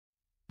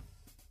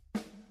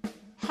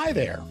Hi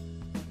there.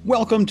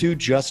 Welcome to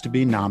Just to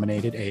Be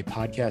Nominated, a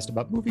podcast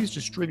about movies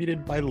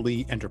distributed by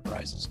Lee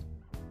Enterprises.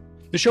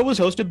 The show was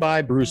hosted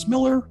by Bruce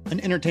Miller,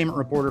 an entertainment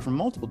reporter from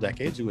multiple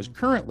decades who is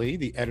currently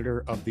the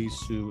editor of the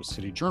Sioux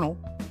City Journal,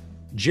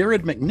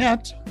 Jared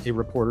McNett, a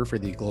reporter for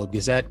the Globe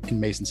Gazette in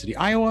Mason City,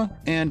 Iowa,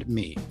 and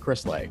me,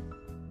 Chris Lay,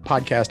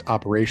 podcast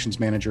operations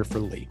manager for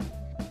Lee.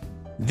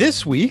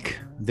 This week,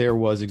 there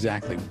was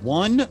exactly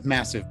one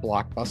massive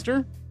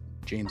blockbuster,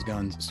 James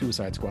Gunn's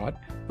Suicide Squad,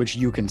 which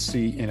you can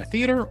see in a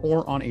theater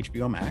or on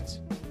HBO Max.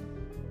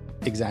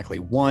 Exactly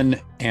one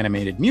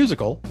animated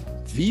musical,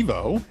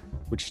 Vivo,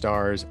 which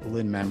stars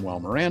Lin-Manuel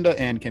Miranda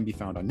and can be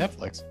found on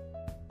Netflix.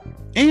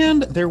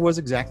 And there was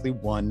exactly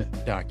one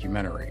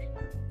documentary,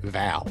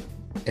 Val,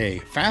 a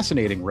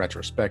fascinating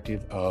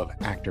retrospective of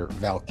actor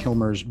Val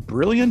Kilmer's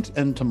brilliant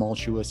and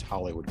tumultuous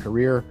Hollywood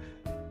career,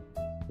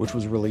 which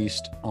was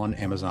released on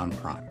Amazon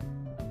Prime.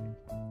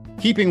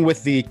 Keeping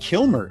with the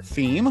Kilmer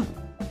theme,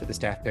 for the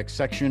staff pick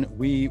section,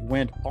 we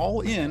went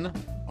all in on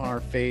our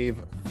fave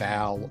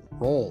Val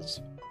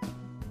roles.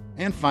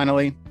 And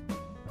finally,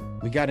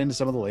 we got into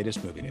some of the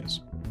latest movie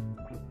news.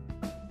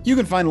 You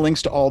can find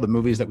links to all the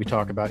movies that we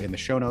talk about in the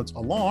show notes,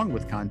 along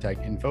with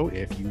contact info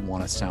if you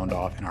want to sound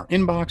off in our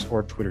inbox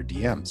or Twitter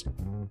DMs.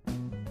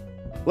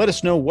 Let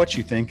us know what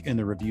you think in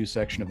the review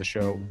section of the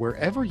show,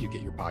 wherever you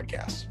get your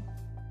podcasts.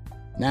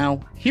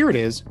 Now, here it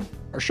is.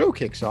 Our show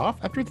kicks off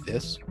after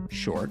this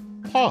short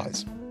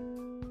pause.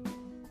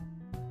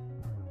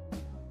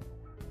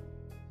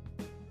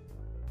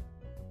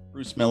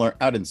 Bruce Miller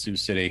out in Sioux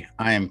City.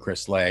 I am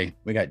Chris Lay.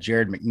 We got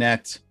Jared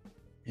McNett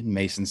in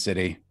Mason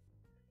City.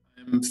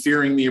 I'm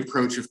fearing the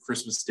approach of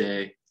Christmas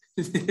Day.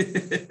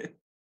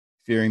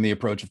 Fearing the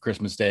approach of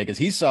Christmas Day because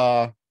he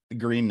saw The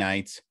Green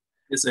Knight.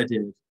 Yes, I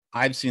did.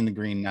 I've seen The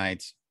Green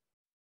Knight.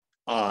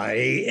 I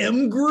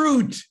am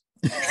Groot.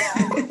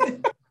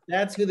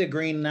 That's who the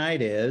Green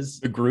Knight is.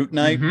 The Groot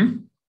Knight? Mm-hmm.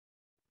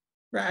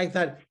 Right. I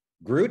thought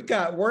Groot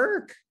got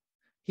work.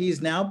 He's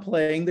now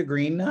playing the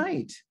Green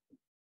Knight.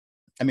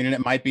 I mean, and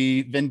it might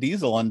be Vin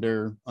Diesel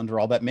under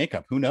all that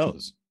makeup. Who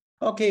knows?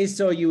 Okay,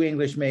 so you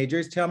English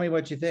majors, tell me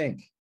what you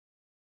think.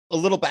 A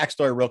little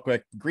backstory real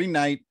quick. Green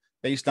Knight,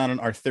 based on an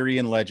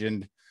Arthurian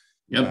legend.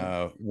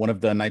 Yep. One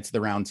of the Knights of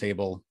the Round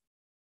Table.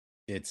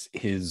 It's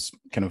his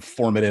kind of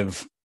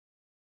formative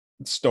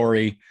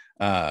story,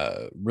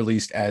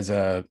 released as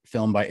a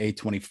film by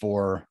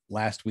A24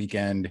 last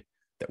weekend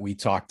that we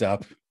talked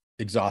up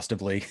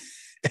exhaustively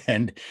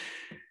and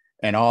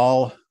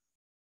all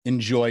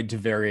enjoyed to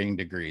varying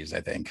degrees, I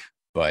think.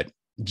 But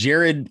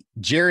Jared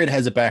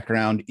has a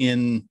background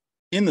in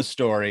the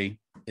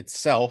story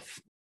itself.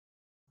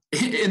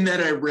 In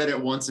that I read it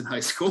once in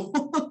high school.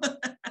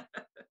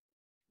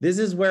 Is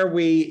this where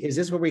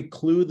we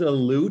clue the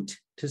lute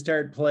to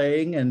start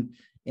playing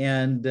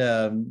and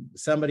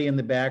somebody in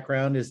the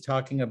background is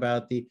talking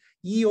about the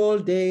ye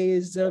old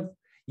days of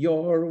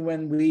yore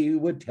when we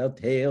would tell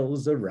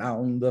tales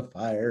around the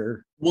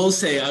fire. We'll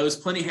say I was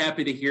plenty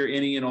happy to hear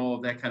any and all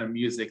of that kind of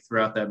music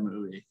throughout that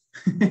movie.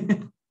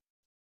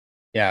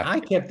 Yeah.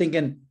 I kept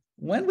thinking,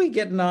 when we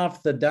getting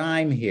off the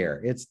dime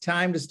here? It's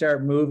time to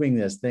start moving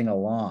this thing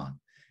along.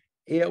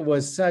 It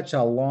was such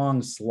a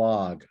long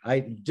slog.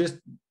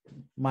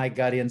 My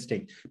gut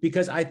instinct,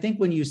 because I think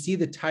when you see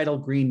the title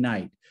Green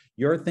Knight,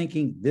 you're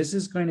thinking this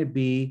is going to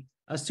be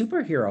a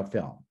superhero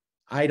film.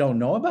 I don't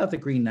know about the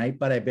Green Knight,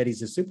 but I bet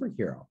he's a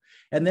superhero.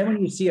 And then when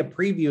you see a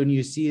preview and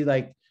you see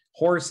like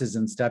horses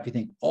and stuff, you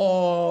think,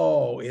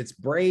 oh, it's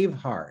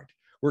Braveheart.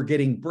 We're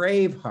getting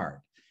Braveheart.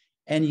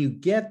 And you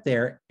get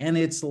there and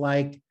it's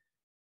like,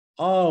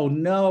 oh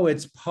no,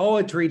 it's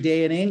poetry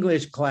day in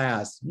English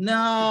class.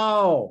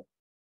 No,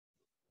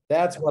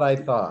 that's what I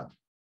thought.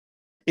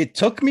 It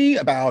took me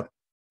about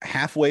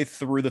halfway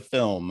through the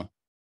film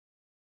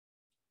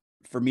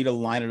for me to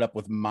line it up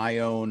with my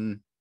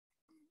own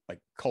like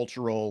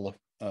cultural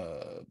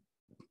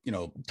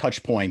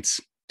touch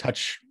points,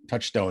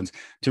 touchstones,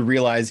 to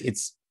realize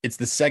it's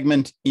the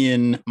segment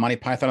in Monty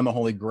Python and the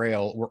Holy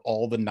Grail where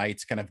all the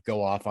knights kind of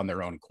go off on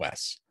their own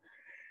quests.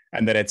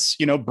 And that it's,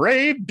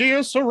 brave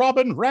dear Sir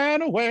Robin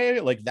ran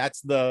away. Like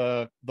that's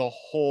the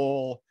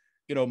whole,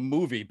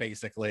 movie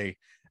basically.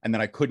 And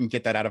then I couldn't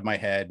get that out of my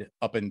head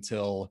up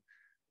until,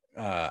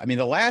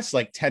 the last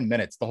like 10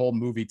 minutes, the whole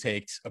movie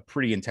takes a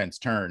pretty intense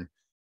turn.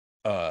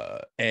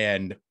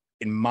 And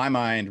in my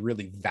mind,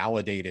 really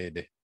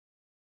validated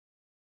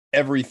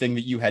everything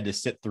that you had to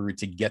sit through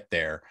to get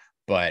there.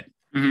 But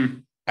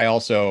I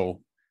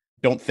also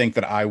don't think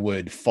that I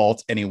would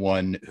fault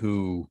anyone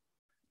who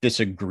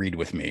disagreed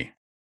with me.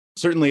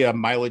 Certainly a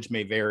mileage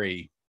may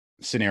vary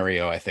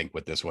scenario, I think,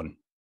 with this one.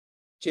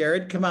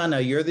 Jared, come on now.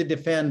 You're the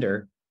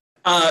defender.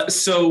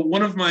 So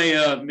one of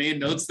my main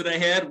notes that I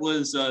had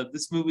was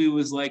this movie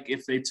was like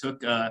if they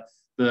took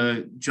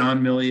the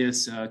John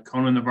Milius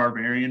Conan the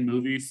Barbarian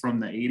movie from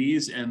the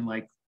 80s and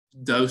like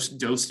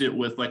dosed it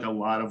with like a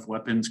lot of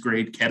weapons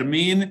grade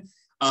ketamine.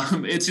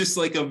 It's just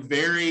like a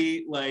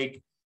very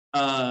like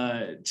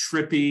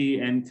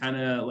trippy and kind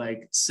of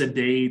like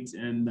sedate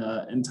and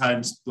in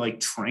times like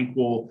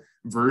tranquil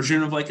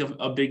version of like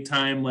a big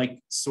time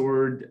like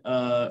sword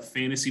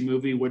fantasy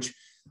movie, which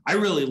I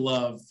really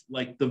love.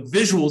 Like the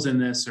visuals in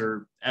this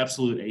are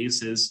absolute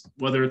aces,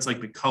 whether it's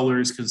like the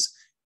colors, because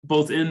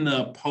both in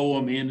the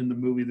poem and in the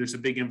movie, there's a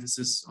big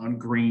emphasis on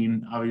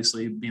green,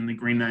 obviously being the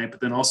Green Knight,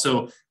 but then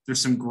also there's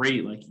some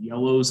great like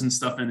yellows and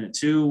stuff in it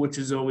too, which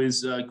is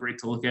always great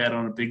to look at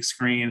on a big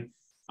screen.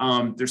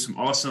 There's some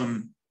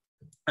awesome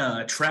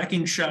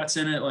tracking shots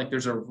in it. Like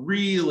there's a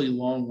really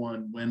long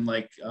one when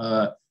like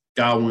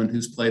Gawain,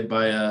 who's played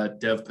by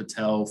Dev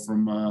Patel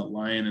from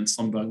Lion and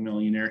Slumdog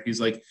Millionaire,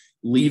 he's like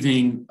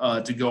leaving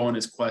to go on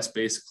his quest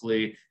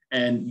basically,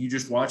 and you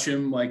just watch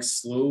him like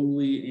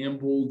slowly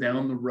amble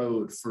down the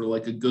road for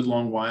like a good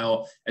long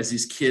while as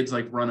these kids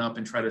like run up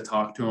and try to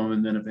talk to him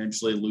and then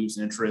eventually lose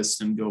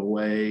interest and go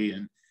away.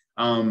 And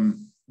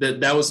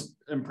that was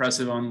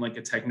impressive on like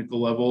a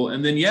technical level.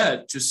 And then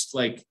yeah, just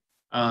like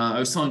I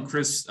was telling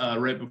Chris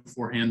right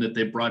beforehand that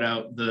they brought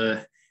out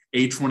the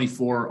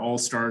A24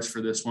 All-Stars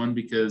for this one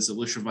because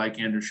Alicia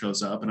Vikander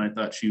shows up, and I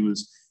thought she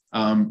was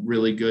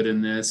really good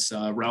in this.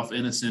 Ralph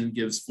Ineson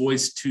gives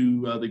voice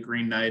to the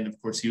Green Knight, and of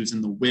course he was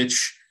in The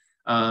Witch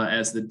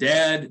as the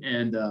dad.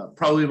 And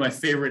probably my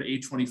favorite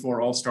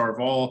A24 All-Star of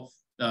all,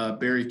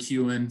 Barry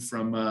Keoghan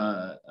from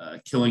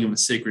Killing of a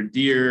Sacred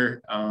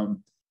Deer,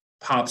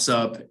 pops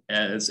up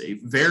as a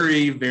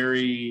very,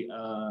 very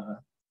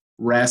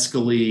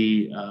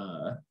rascally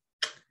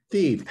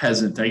thief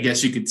peasant, I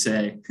guess you could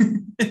say.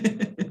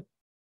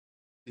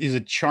 He's a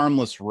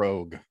charmless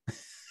rogue.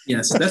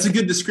 Yes, that's a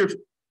good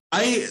description.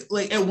 I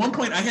like at one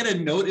point I had a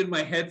note in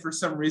my head for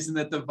some reason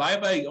that the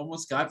vibe I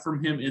almost got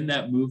from him in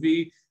that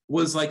movie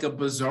was like a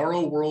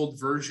Bizarro World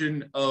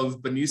version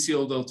of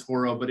Benicio del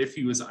Toro, but if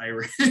he was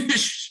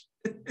Irish.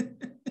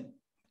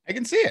 I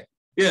can see it.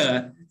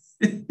 Yeah.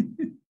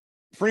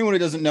 For anyone who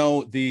doesn't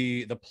know,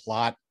 the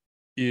plot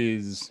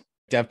is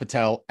Dev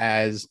Patel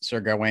as Sir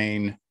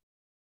Gawain,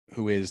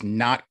 who is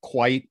not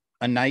quite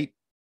a knight,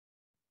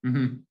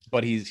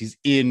 but he's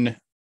on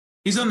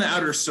the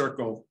outer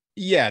circle.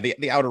 Yeah,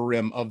 the outer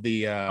rim of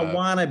the a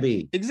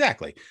wannabe.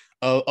 Exactly.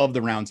 Of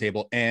the round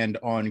table. And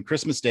on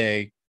Christmas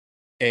Day,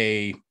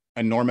 a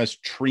enormous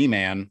tree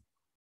man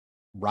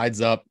rides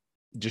up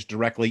just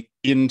directly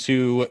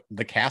into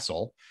the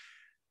castle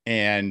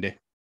and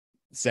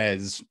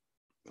says,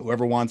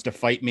 whoever wants to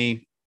fight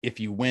me, if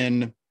you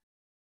win,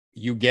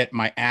 you get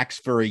my axe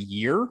for a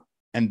year,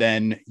 and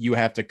then you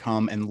have to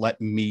come and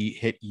let me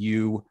hit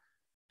you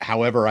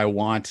however I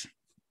want,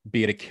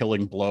 be it a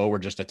killing blow or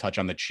just a touch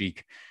on the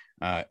cheek.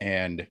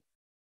 And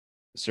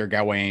Sir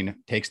Gawain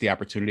takes the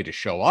opportunity to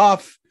show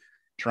off,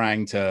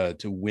 trying to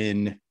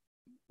win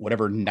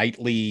whatever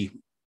knightly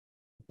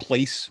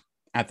place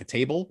at the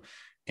table,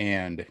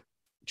 and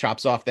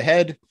chops off the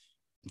head,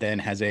 then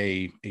has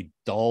a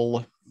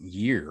dull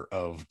year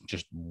of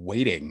just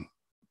waiting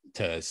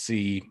to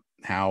see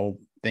how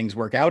things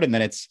work out. And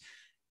then it's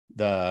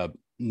the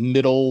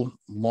middle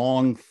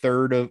long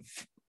third of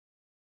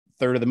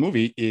the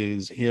movie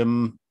is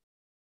him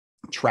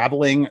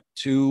traveling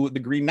to the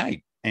Green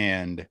Knight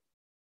and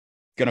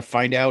gonna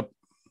find out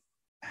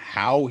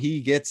how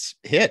he gets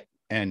hit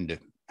and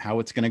how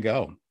it's gonna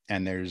go.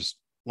 And there's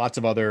lots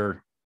of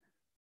other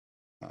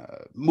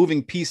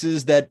moving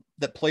pieces that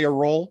play a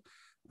role,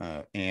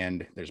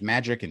 and there's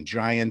magic and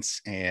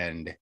giants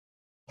and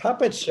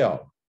puppet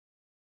show.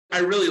 I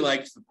really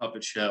liked the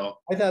puppet show.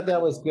 I thought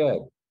that was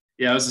good.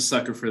 Yeah, I was a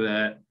sucker for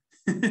that.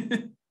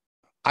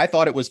 I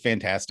thought it was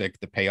fantastic.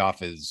 The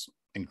payoff is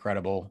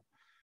incredible.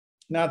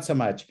 Not so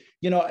much.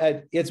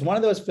 It's one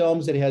of those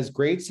films that has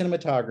great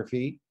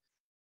cinematography.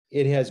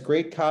 It has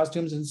great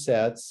costumes and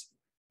sets,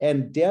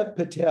 and Dev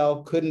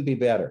Patel couldn't be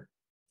better.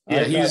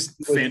 Yeah, he's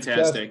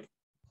fantastic.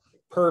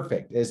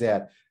 Perfect as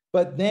that.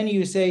 But then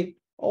you say,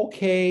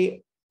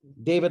 okay,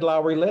 David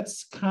Lowery,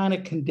 let's kind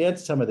of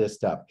condense some of this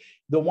stuff.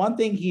 The one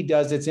thing he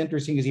does that's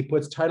interesting is he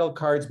puts title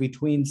cards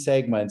between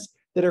segments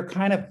that are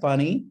kind of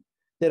funny,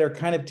 that are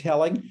kind of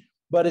telling,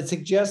 but it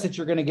suggests that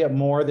you're going to get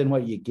more than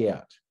what you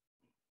get.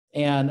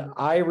 And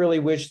I really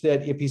wish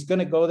that if he's going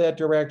to go that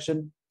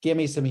direction, give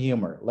me some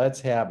humor. Let's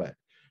have it.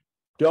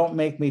 Don't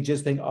make me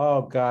just think,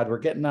 oh God, we're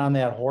getting on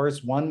that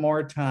horse one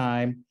more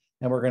time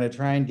and we're going to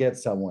try and get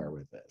somewhere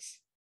with this.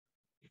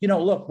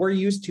 Look, we're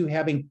used to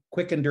having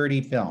quick and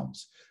dirty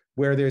films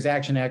where there's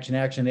action, action,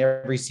 action.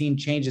 Every scene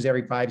changes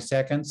every 5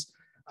 seconds.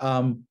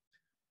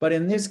 But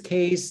in this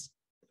case,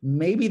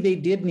 maybe they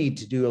did need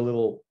to do a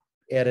little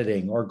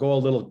editing or go a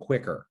little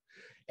quicker.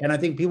 And I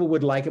think people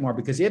would like it more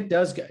because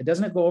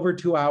doesn't it go over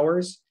 2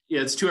 hours?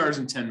 Yeah, it's 2 hours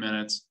and 10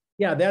 minutes.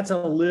 Yeah, that's a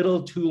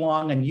little too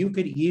long. And you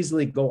could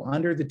easily go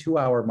under the 2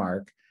 hour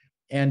mark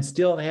and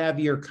still have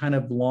your kind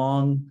of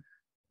long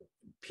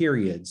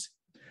periods.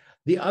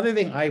 The other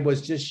thing I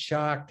was just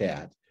shocked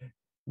at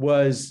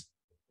was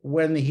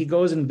when he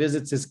goes and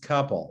visits his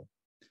couple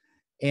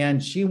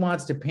and she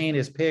wants to paint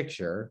his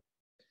picture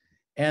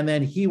and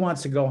then he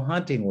wants to go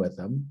hunting with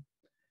them.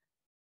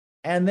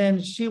 And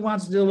then she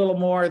wants to do a little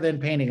more than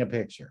painting a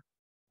picture.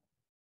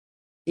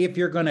 If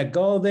you're going to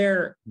go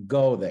there,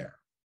 go there.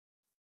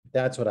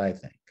 That's what I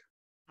think.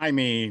 I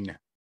mean,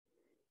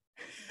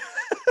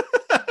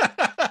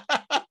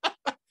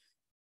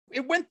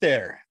 it went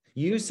there.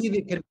 You see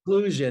the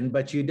conclusion,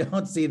 but you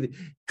don't see the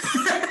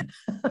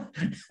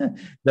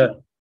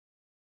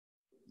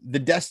The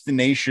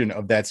destination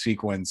of that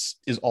sequence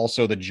is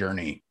also the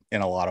journey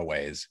in a lot of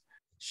ways.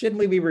 Shouldn't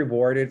we be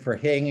rewarded for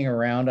hanging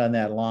around on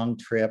that long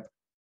trip?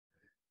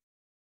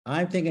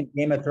 I'm thinking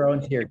Game of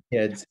Thrones here,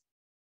 kids.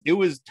 It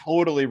was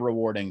totally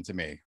rewarding to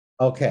me.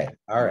 Okay,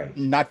 all right.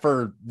 Not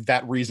for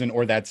that reason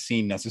or that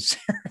scene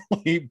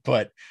necessarily,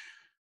 but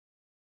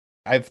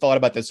I've thought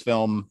about this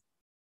film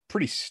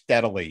pretty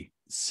steadily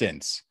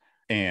since,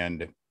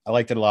 and I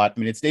liked it a lot. I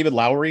mean, it's David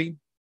Lowery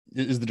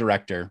is the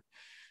director,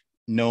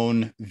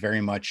 known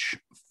very much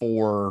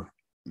for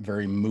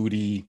very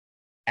moody,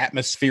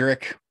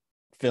 atmospheric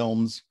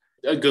films.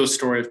 A Ghost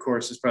Story, of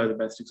course, is probably the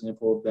best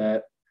example of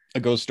that. A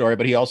Ghost Story,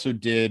 but he also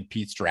did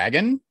Pete's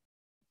Dragon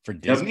for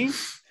Disney. Yep.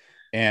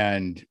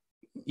 And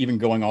even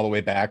going all the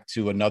way back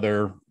to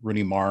another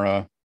Rooney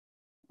Mara,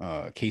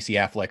 Casey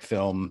Affleck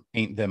film,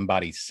 Ain't Them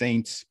Bodies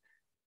Saints.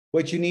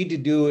 What you need to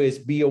do is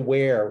be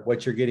aware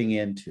what you're getting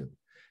into.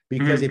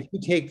 Because if you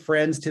take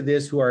friends to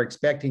this who are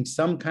expecting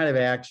some kind of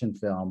action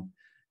film,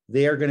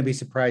 they are going to be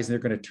surprised and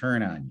they're going to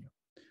turn on you.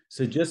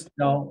 So just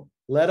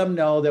let them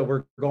know that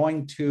we're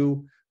going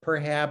to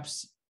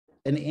perhaps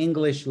an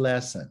English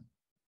lesson.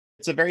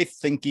 It's a very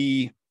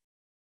thinky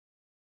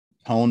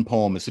tone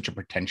poem. Is such a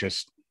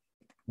pretentious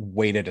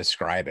way to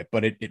describe it,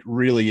 but it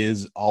really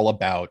is all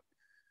about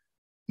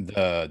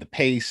the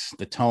pace,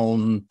 the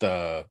tone,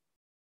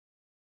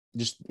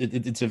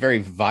 it's a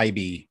very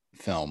vibey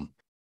film.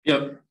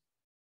 Yep.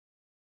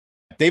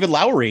 David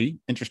Lowery,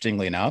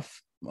 interestingly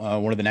enough,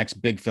 one of the next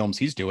big films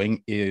he's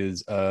doing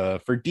is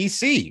for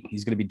DC.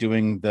 He's going to be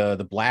doing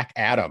the Black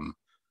Adam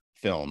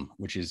film,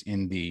 which is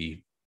in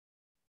the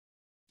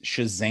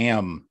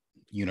Shazam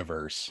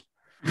universe.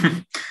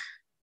 Is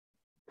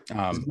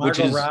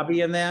Margot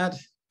Robbie in that?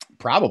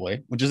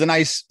 Probably, which is a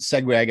nice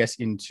segue, I guess,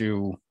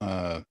 into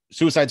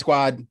Suicide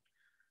Squad,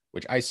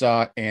 which I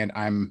saw, and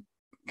I'm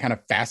kind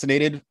of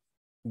fascinated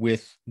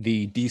with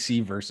the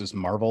DC versus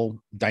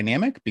Marvel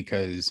dynamic,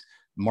 because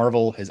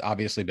Marvel has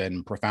obviously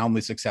been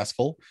profoundly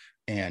successful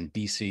and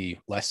DC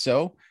less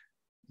so.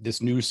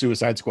 This new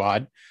Suicide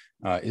Squad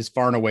is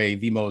far and away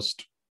the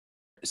most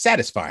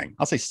satisfying,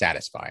 I'll say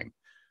satisfying,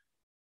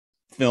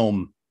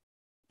 film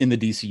in the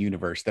DC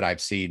universe that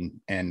I've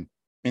seen. And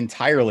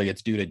entirely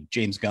it's due to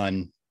James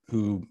Gunn,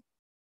 who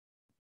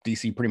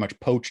DC pretty much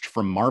poached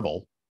from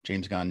Marvel.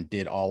 James Gunn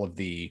did all of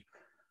the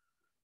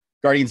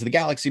Guardians of the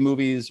Galaxy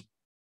movies.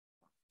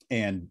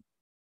 And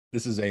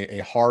this is a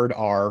hard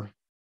R.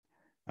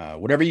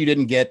 Whatever you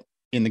didn't get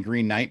in the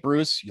Green Knight,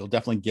 Bruce, you'll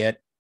definitely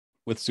get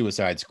with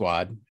Suicide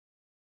Squad.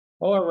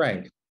 All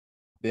right.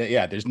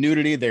 Yeah, there's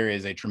nudity. There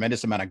is a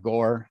tremendous amount of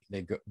gore.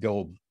 They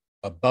go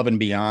above and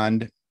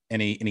beyond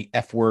any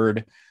F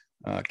word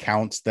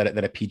counts that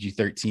a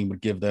PG-13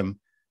 would give them.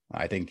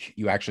 I think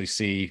you actually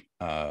see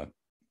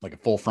like a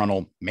full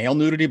frontal male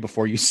nudity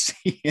before you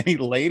see any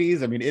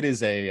ladies. I mean, it is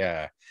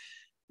they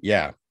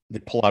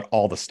pull out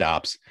all the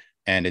stops,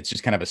 and it's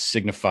just kind of a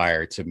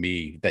signifier to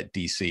me that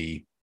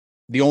DC,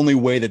 the only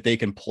way that they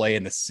can play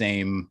in the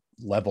same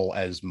level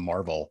as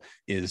Marvel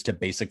is to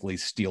basically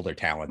steal their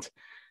talent.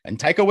 And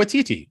Taika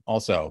Waititi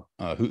also,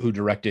 who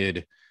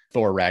directed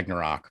Thor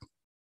Ragnarok,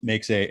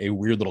 makes a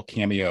weird little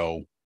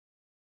cameo.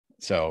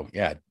 So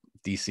yeah,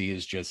 DC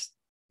is just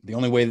the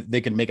only way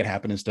they can make it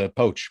happen is to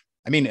poach.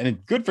 I mean,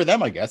 and good for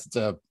them, I guess. It's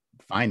a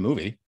fine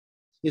movie.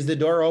 Is the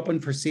door open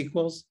for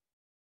sequels?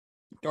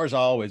 Door's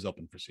always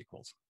open for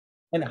sequels.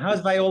 And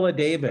how's Viola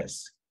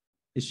Davis?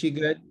 Is she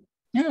good?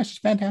 Yeah, she's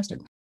fantastic.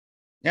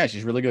 Yeah,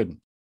 she's really good.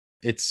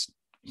 It's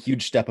a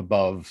huge step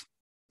above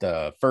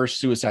the first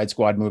Suicide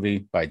Squad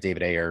movie by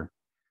David Ayer.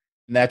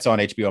 And that's on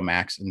HBO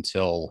Max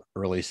until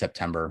early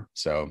September.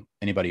 So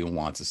anybody who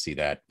wants to see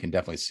that can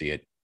definitely see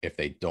it if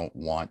they don't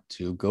want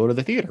to go to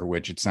the theater,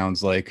 which it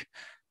sounds like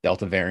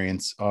Delta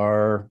variants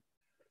are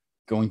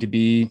going to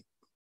be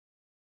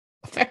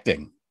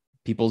affecting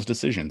people's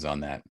decisions on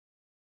that.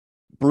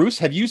 Bruce,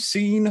 have you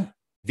seen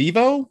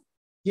Vivo?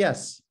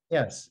 Yes.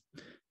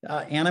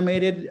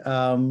 Animated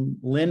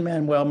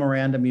Lin-Manuel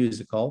Miranda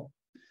musical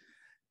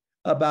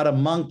about a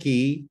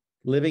monkey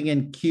living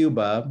in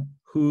Cuba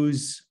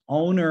whose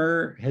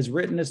owner has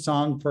written a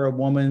song for a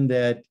woman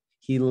that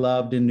he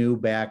loved and knew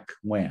back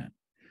when.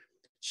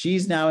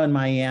 She's now in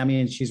Miami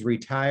and she's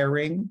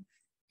retiring,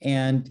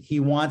 and he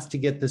wants to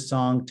get the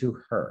song to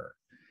her.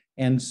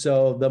 And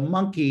so the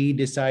monkey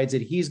decides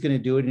that he's going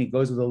to do it, and he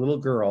goes with a little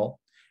girl,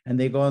 and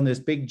they go on this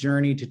big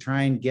journey to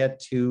try and get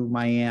to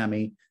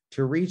Miami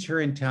to reach her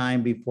in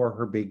time before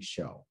her big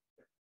show.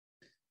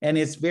 And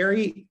it's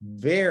very,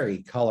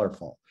 very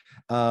colorful.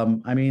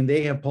 I mean,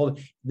 they have pulled,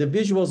 the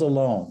visuals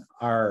alone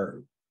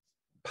are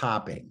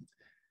popping,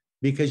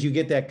 because you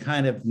get that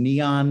kind of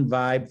neon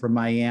vibe from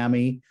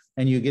Miami,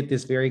 and you get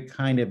this very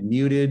kind of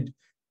muted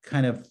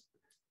kind of,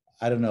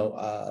 I don't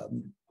know,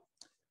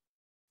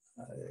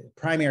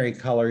 primary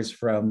colors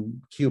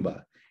from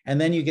Cuba. And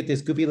then you get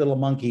this goofy little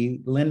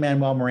monkey,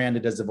 Lin-Manuel Miranda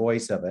does the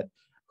voice of it,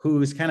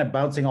 who's kind of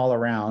bouncing all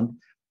around.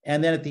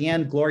 And then at the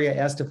end, Gloria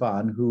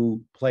Estefan,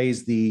 who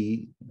plays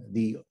the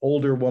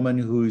older woman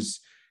who's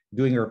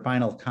doing her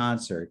final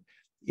concert,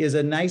 is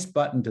a nice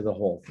button to the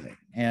whole thing.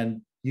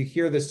 And you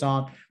hear the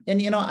song.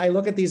 And, I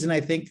look at these and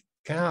I think,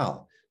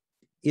 Cal,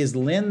 is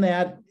Lin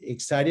that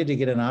excited to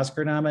get an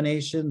Oscar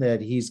nomination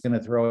that he's going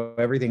to throw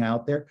everything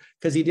out there?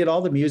 Because he did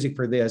all the music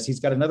for this. He's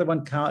got another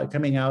one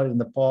coming out in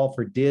the fall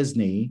for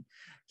Disney.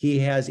 He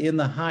has In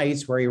the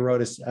Heights, where he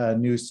wrote a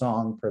new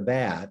song for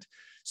that.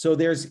 So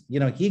there's,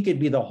 he could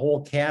be the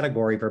whole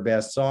category for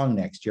best song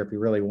next year if he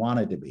really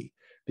wanted to be,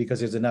 because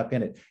there's enough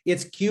in it.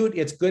 It's cute.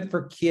 It's good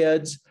for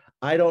kids.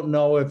 I don't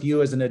know if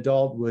you as an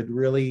adult would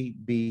really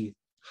be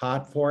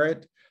hot for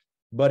it,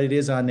 but it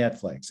is on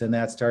Netflix. And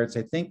that starts,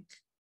 I think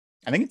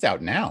it's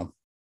out now.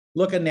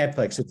 Look at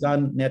Netflix. It's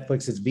on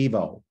Netflix. It's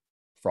Vivo.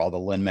 For all the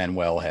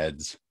Lin-Manuel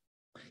heads.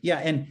 Yeah,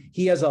 and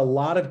he has a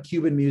lot of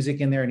Cuban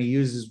music in there, and he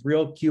uses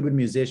real Cuban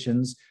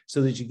musicians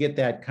so that you get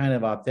that kind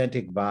of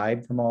authentic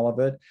vibe from all of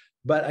it.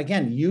 But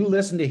again, you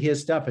listen to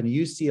his stuff and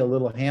you see a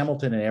little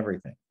Hamilton and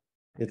everything.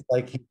 It's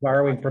like he's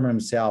borrowing from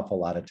himself a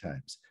lot of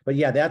times. But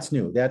yeah, that's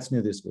new. That's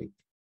new this week.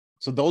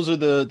 So those are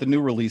the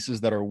new releases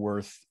that are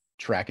worth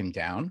tracking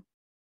down.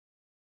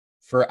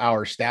 For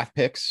our staff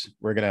picks,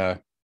 we're going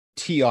to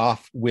tee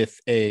off with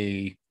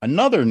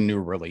another new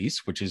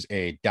release, which is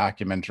a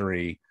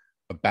documentary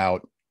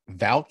about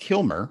Val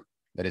Kilmer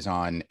that is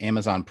on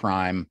Amazon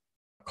Prime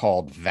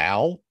called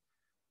Val,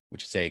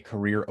 which is a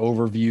career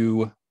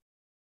overview,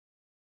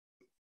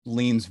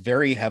 leans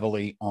very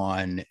heavily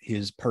on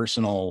his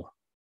personal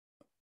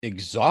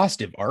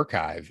exhaustive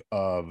archive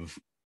of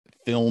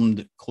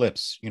filmed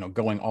clips,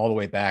 going all the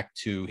way back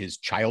to his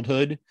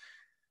childhood.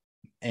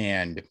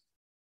 And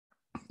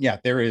yeah,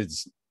 there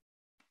is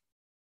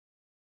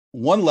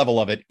one level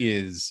of it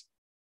is,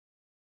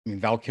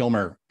 Val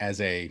Kilmer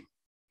as a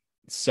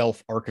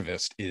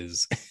self-archivist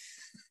is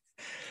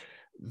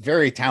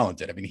very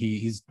talented.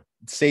 He's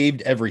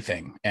saved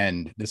everything,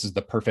 and this is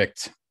the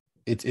perfect,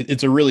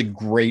 it's a really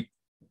great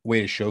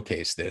way to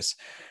showcase this.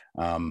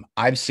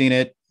 I've seen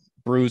it.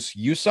 Bruce,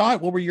 you saw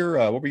it. What were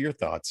your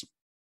thoughts?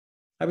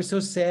 I was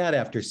so sad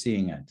after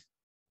seeing it.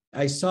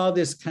 I saw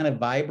this kind of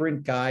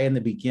vibrant guy in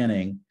the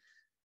beginning,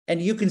 and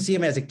you can see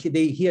him as a kid.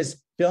 He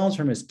has films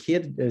from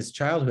his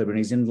childhood when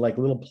he's in like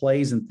little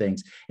plays and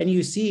things. And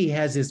you see he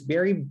has this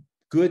very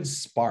good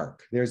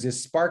spark. There's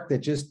this spark that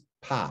just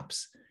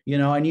pops,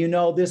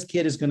 and this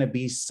kid is going to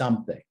be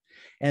something.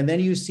 And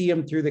then you see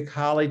him through the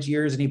college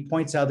years, and he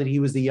points out that he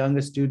was the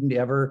youngest student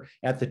ever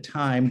at the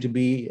time to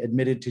be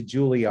admitted to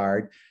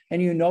Juilliard.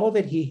 And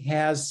that he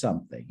has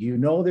something,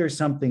 there's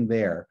something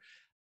there.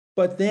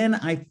 But then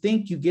I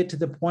think you get to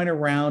the point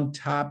around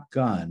Top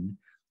Gun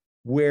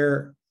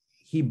where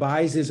he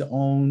buys his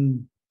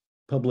own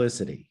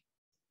publicity,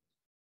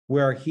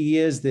 where he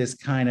is this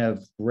kind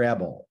of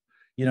rebel.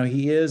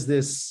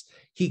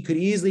 He could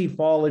easily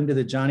fall into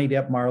the Johnny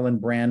Depp, Marlon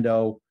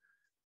Brando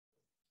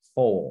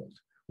fold,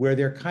 where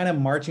they're kind of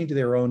marching to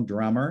their own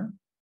drummer.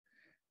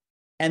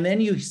 And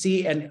then you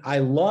see, and I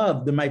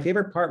love, my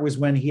favorite part was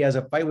when he has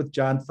a fight with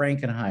John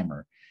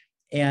Frankenheimer.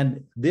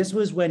 And this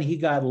was when he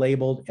got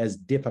labeled as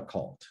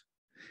difficult.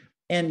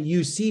 And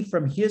you see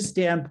from his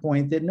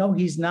standpoint that no,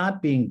 he's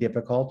not being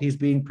difficult, he's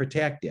being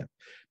protective,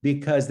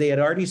 because they had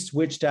already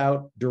switched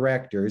out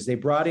directors. They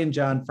brought in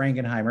John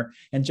Frankenheimer,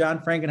 and John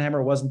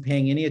Frankenheimer wasn't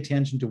paying any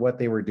attention to what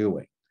they were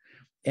doing.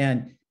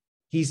 And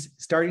he's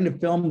starting to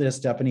film this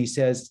stuff, and he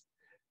says,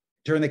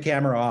 turn the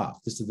camera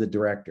off. This is the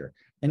director.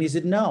 And he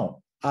said,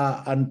 no,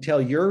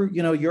 until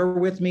you're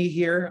with me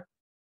here,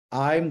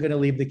 I'm going to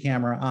leave the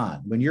camera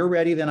on. When you're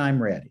ready, then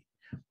I'm ready.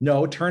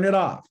 No, turn it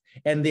off.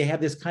 And they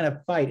have this kind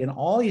of fight, and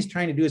all he's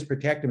trying to do is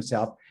protect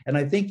himself. And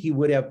I think he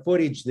would have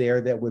footage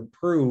there that would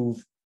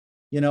prove,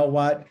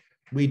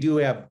 we do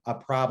have a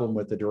problem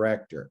with the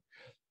director.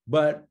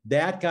 But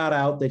that got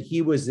out that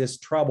he was this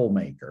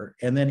troublemaker.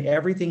 And then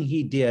everything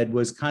he did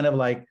was kind of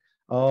like,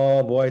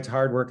 oh boy, it's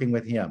hard working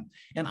with him.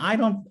 And I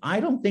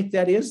don't think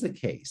that is the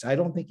case. I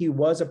don't think he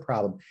was a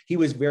problem. He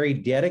was very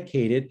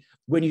dedicated.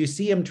 When you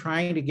see him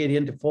trying to get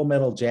into Full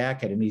Metal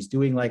Jacket and he's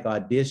doing like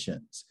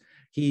auditions,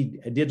 he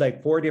did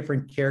like 4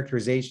 different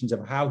characterizations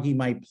of how he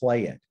might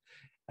play it.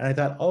 And I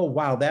thought, oh,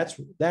 wow,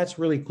 that's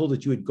really cool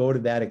that you would go to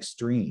that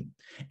extreme.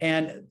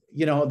 And,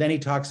 then he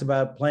talks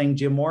about playing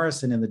Jim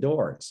Morrison in The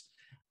Doors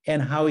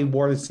and how he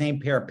wore the same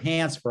pair of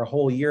pants for a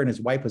whole year and his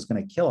wife was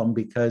going to kill him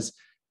because,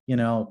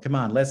 come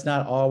on, let's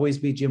not always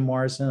be Jim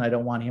Morrison. I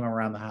don't want him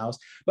around the house.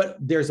 But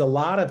there's a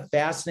lot of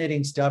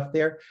fascinating stuff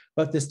there.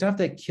 But the stuff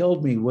that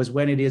killed me was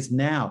when it is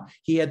now.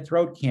 He had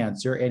throat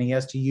cancer and he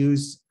has to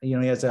use, he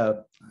has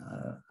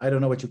I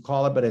don't know what you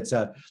call it, but it's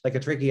like a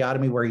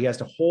tracheotomy where he has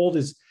to hold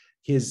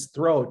his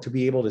throat to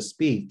be able to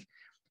speak.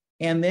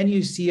 And then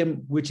you see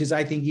him, which is,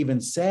 I think,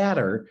 even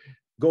sadder,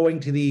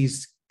 going to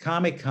these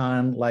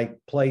Comic-Con like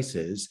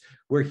places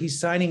where he's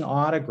signing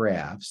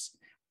autographs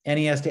and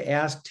he has to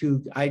ask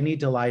I need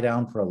to lie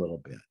down for a little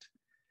bit.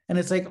 And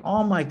it's like,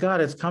 oh my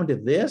God, it's come to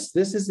this.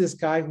 This is this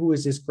guy who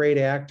is this great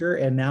actor.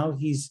 And now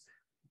he's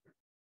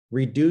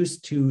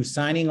reduced to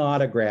signing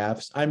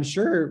autographs, I'm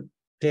sure,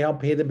 to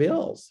help pay the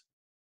bills.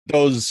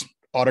 Those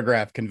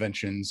autograph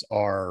conventions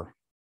are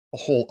a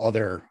whole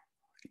other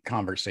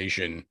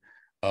conversation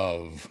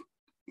of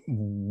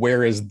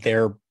where is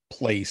their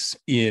place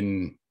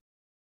in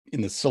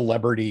the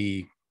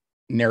celebrity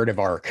narrative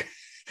arc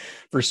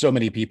for so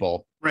many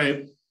people.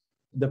 Right.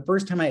 The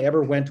first time I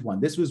ever went to one,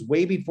 this was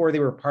way before they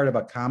were part of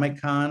a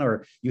Comic-Con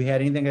or you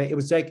had anything. It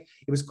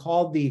was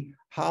called the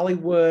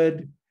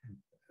Hollywood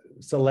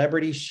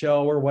Celebrity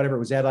Show or whatever. It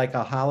was at like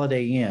a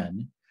Holiday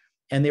Inn,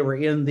 and they were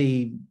in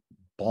the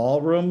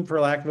ballroom,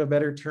 for lack of a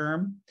better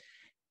term.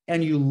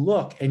 And you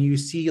look and you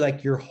see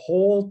like your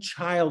whole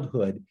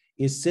childhood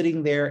is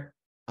sitting there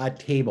at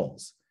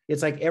tables.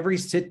 It's like every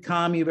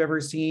sitcom you've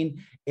ever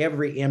seen,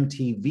 every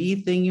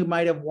MTV thing you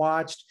might have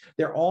watched,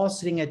 they're all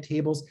sitting at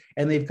tables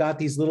and they've got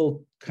these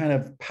little kind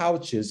of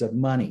pouches of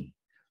money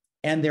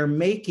and they're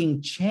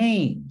making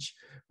change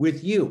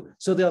with you.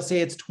 So they'll say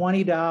it's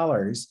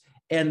 $20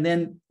 and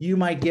then you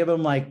might give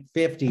them like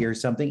 50 or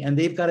something, and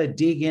they've got to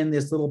dig in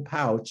this little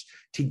pouch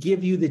to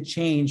give you the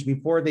change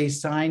before they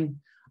sign.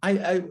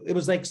 It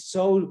was like,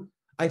 so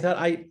I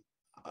thought,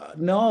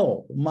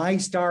 no, my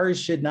stars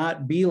should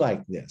not be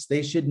like this.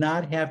 They should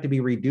not have to be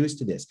reduced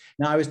to this.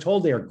 Now, I was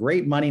told they are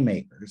great money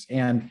makers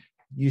and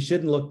you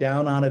shouldn't look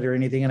down on it or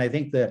anything. And I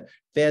think the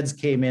feds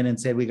came in and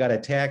said, we got to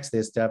tax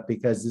this stuff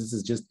because this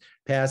is just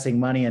passing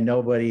money and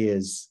nobody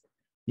is,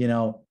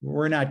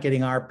 we're not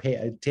getting our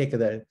take of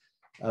the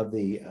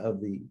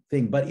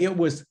thing. But it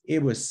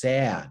was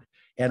sad.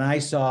 And I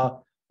saw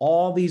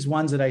all these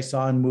ones that I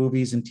saw in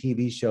movies and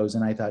TV shows.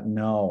 And I thought,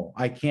 no,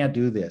 I can't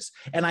do this.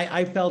 And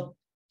I felt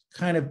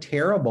kind of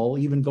terrible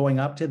even going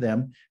up to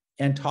them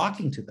and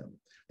talking to them.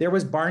 There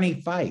was Barney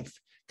Fife.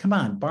 Come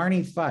on,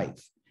 Barney Fife.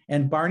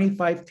 And Barney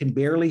Fife can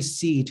barely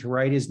see to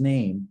write his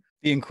name.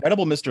 The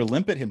incredible Mr.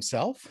 Limpet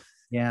himself.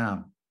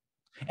 Yeah.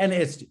 And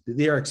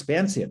they're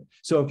expensive.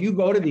 So if you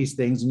go to these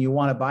things and you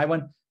want to buy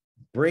one,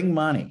 bring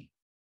money,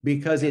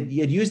 because it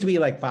used to be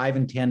like $5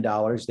 and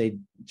 $10 they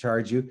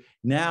charge you.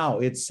 Now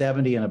it's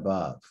 70 and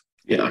above.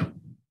 Yeah.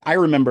 I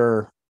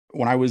remember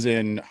when I was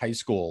in high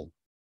school,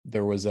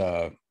 there was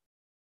a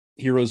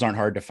Heroes Aren't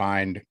Hard to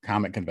Find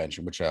comic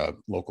convention, which a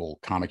local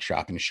comic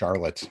shop in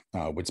Charlotte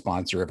would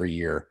sponsor every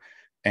year.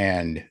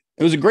 And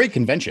it was a great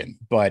convention,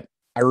 but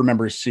I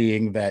remember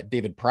seeing that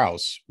David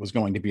Prowse was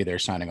going to be there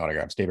signing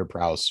autographs. David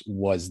Prowse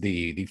was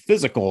the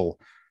physical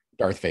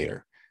Darth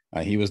Vader.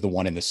 He was the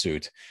one in the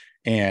suit.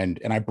 And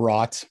I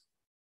brought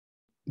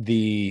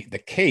the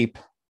cape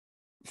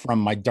from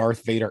my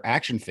Darth Vader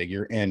action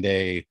figure and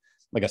a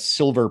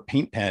silver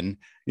paint pen,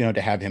 to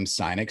have him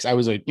sign it. Cause I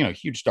was a,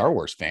 huge Star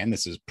Wars fan.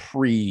 This is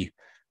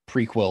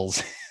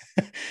prequels,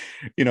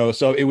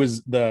 so it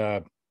was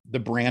the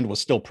brand was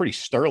still pretty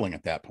sterling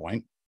at that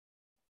point.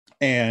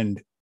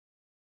 And,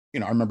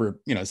 I remember,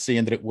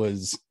 seeing that it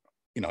was,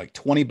 like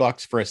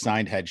 $20 for a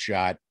signed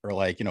headshot or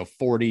like,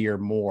 40 or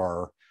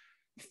more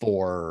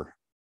for,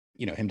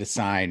 him to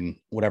sign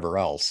whatever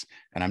else.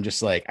 And I'm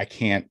just like, I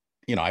can't,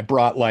 I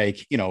brought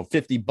like,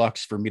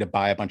 $50 for me to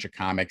buy a bunch of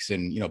comics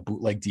and,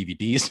 bootleg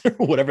DVDs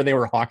or whatever they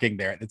were hawking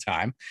there at the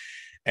time.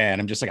 And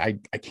I'm just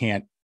like, I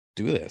can't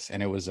do this.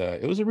 And it was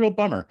a real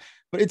bummer.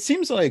 But it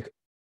seems like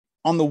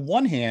on the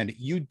one hand,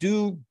 you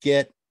do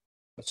get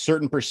a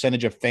certain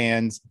percentage of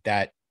fans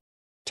that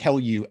tell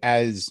you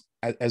as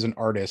an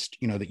artist,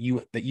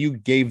 that you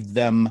gave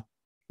them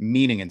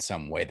meaning in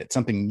some way, that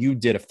something you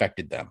did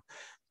affected them.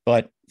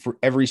 But for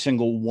every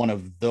single one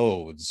of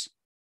those,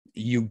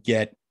 you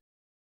get,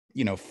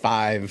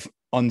 5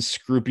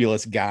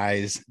 unscrupulous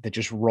guys that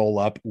just roll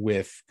up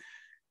with,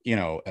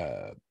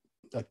 a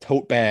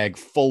tote bag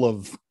full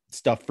of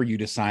stuff for you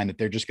to sign that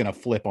they're just going to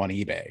flip on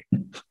eBay.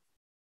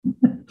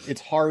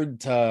 It's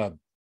hard to,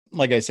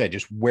 like I said,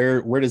 just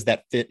where does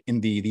that fit in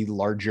the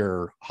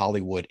larger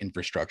Hollywood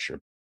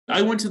infrastructure?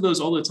 I went to those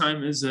all the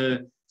time as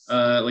a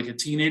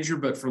teenager,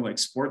 but for like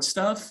sports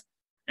stuff.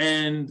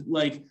 And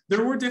like,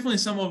 there were definitely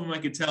some of them I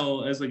could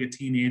tell as like a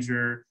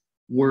teenager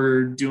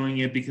were doing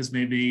it because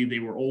maybe they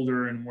were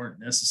older and weren't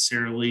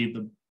necessarily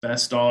the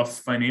best off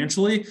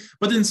financially.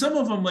 But then some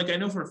of them, like I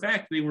know for a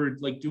fact, they were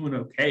like doing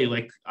okay.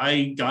 Like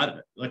I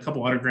got a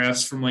couple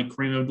autographs from like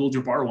Kareem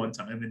Abdul-Jabbar one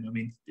time. And I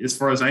mean, as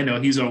far as I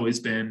know, he's always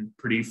been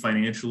pretty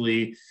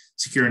financially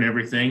secure and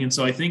everything. And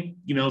so I think,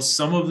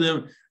 some of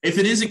them, if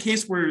it is a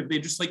case where they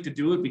just like to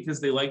do it because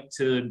they like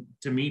to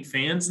meet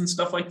fans and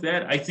stuff like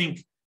that, I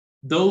think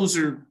those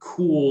are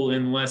cool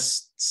and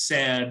less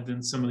sad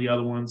than some of the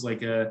other ones,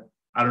 like a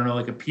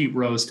Pete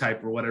Rose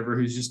type or whatever,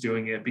 who's just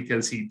doing it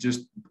because he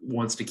just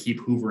wants to keep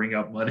hoovering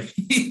up money.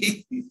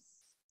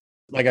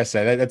 Like I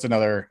said,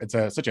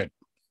 it's such a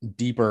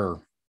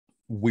deeper,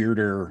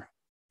 weirder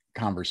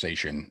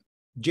conversation.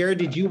 Jared,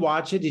 did you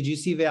watch it? Did you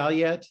see Val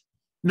yet?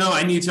 No,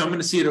 I need to. I'm going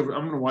to see it over.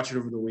 I'm going to watch it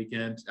over the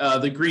weekend.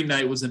 The Green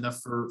Knight was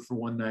enough for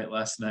one night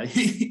last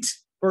night.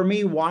 For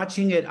me,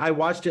 watching it, I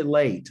watched it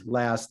late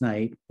last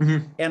night,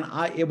 and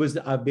it was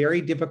a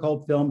very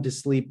difficult film to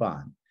sleep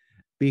on.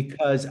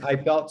 because I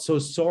felt so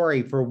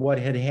sorry for what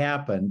had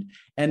happened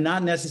and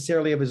not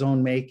necessarily of his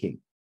own making.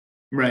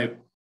 Right.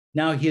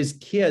 Now, his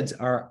kids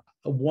are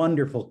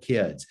wonderful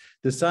kids.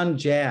 The son,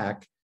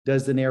 Jack,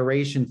 does the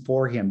narration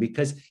for him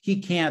because he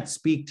can't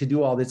speak to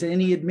do all this.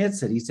 And he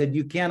admits it. He said,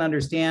 you can't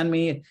understand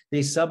me.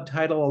 They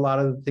subtitle a lot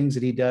of the things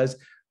that he does,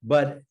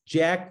 but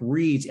Jack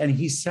reads and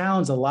he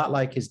sounds a lot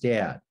like his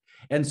dad.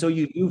 And so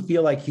you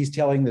feel like he's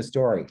telling the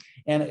story.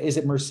 And is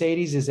it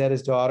Mercedes? Is that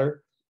his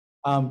daughter?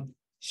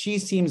 She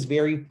seems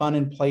very fun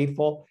and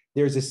playful.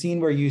 There's a scene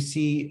where you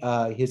see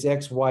his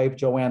ex-wife,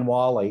 Joanne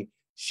Whalley.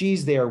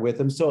 She's there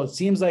with him. So it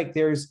seems like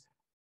there's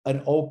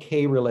an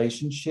okay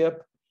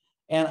relationship.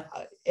 And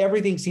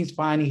everything seems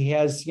fine. He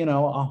has,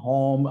 a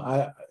home.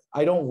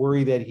 I don't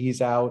worry that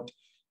he's out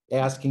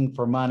asking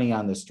for money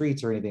on the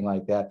streets or anything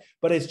like that.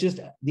 But it's just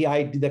the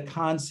idea, the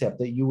concept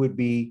that you would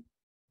be,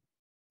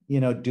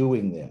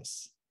 doing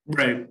this.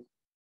 Right.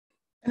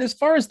 And as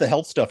far as the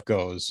health stuff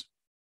goes,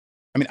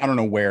 I mean, I don't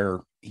know where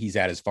he's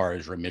at as far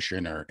as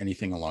remission or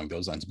anything along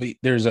those lines, but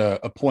there's a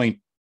point,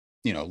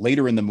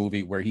 later in the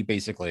movie where he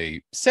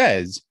basically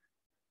says,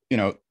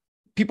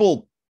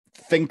 people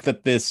think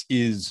that this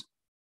is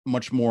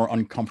much more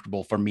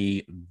uncomfortable for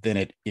me than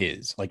it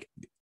is. Like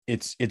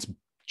it's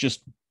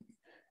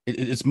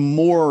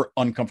more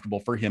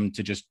uncomfortable for him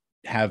to just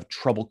have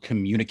trouble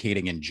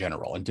communicating in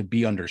general and to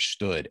be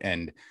understood.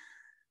 And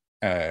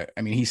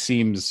he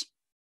seems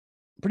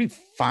pretty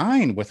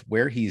fine with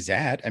where he's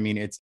at. I mean,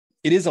 it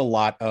is a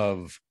lot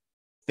of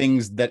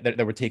things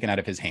that were taken out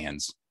of his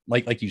hands.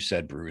 Like you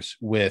said, Bruce,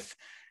 with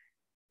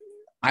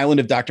Island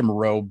of Dr.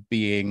 Moreau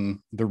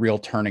being the real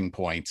turning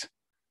point,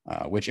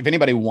 which if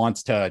anybody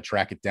wants to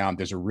track it down,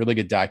 there's a really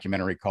good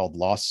documentary called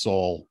Lost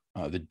Soul,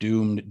 The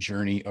Doomed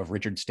Journey of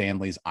Richard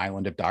Stanley's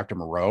Island of Dr.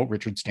 Moreau.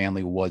 Richard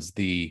Stanley was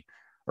the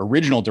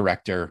original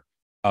director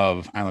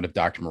of Island of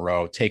Dr.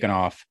 Moreau, taken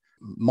off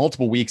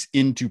multiple weeks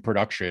into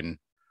production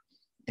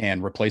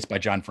and replaced by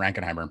John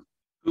Frankenheimer,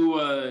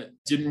 who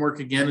didn't work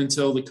again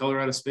until The Color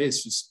Out of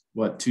Space, just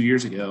 2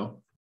 years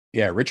ago.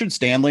 Yeah, Richard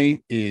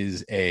Stanley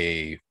is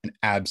an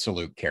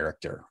absolute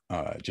character,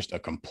 just a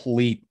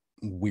complete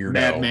weirdo.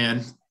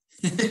 Madman.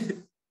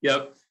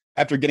 Yep.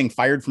 After getting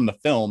fired from the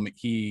film,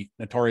 he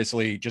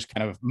notoriously just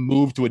kind of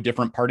moved to a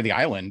different part of the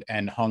island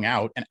and hung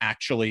out and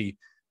actually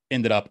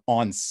ended up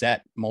on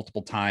set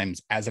multiple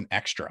times as an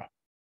extra.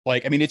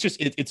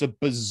 It's a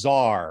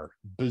bizarre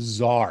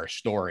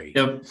story.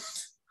 Yep.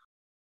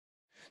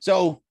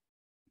 So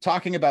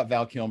talking about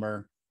Val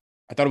Kilmer,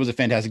 I thought it was a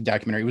fantastic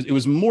documentary. It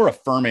was more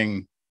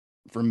affirming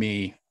for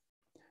me,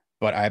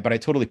 but I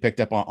totally picked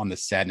up on the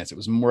sadness. It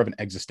was more of an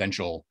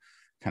existential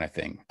kind of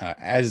thing.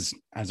 As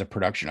a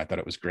production, I thought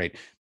it was great.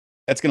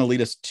 That's going to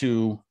lead us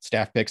to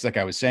staff picks, like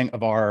I was saying,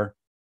 of our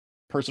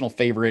personal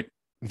favorite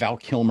Val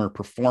Kilmer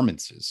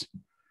performances.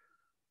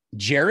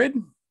 Jared,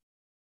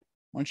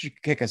 why don't you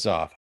kick us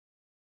off?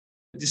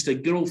 Just a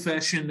good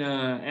old-fashioned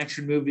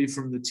action movie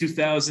from the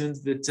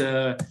 2000s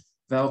that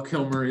Val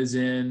Kilmer is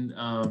in.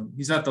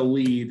 He's not the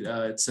lead.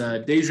 It's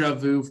Deja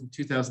Vu from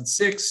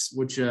 2006,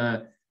 which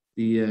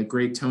the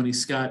great Tony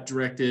Scott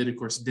directed. Of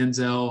course,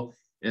 Denzel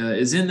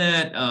is in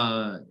that,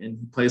 and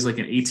he plays like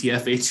an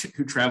ATF agent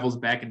who travels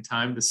back in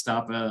time to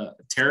stop a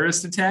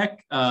terrorist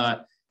attack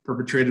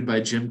perpetrated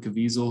by Jim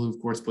Caviezel, who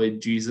of course played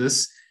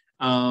Jesus.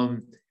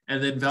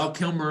 And then Val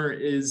Kilmer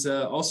is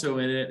also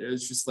in it.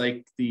 It's just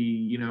like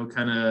the,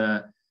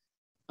 kind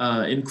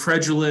of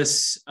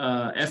incredulous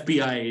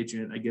FBI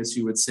agent, I guess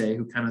you would say,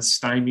 who kind of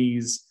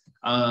stymies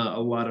a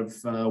lot of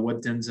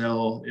what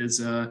Denzel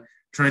is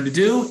trying to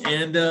do.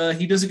 And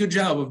he does a good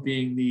job of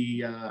being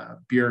the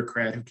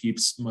bureaucrat who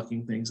keeps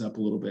mucking things up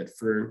a little bit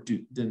for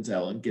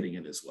Denzel and getting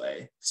in his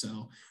way.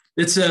 So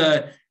it's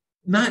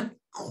not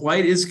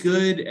quite as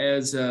good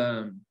as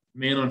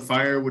Man on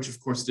Fire, which of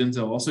course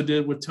Denzel also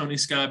did with Tony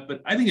Scott,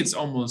 but I think it's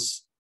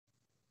almost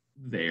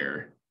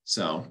there.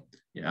 So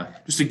yeah,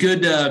 just a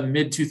good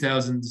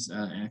mid-2000s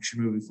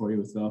action movie for you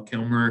with Val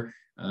Kilmer,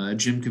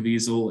 Jim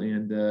Caviezel,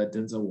 and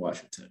Denzel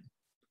Washington.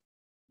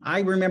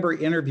 I remember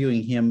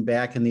interviewing him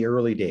back in the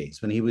early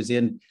days when he was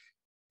in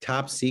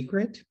Top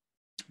Secret.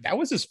 That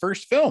was his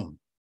first film.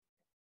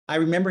 I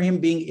remember him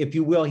being, if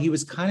you will, he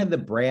was kind of the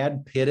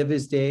Brad Pitt of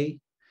his day,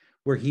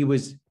 where he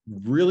was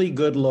really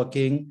good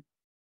looking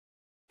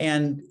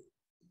and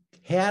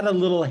had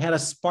a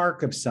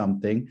spark of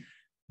something,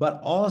 but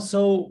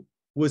also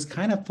was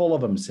kind of full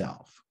of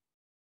himself.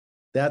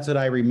 That's what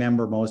I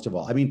remember most of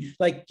all. I mean,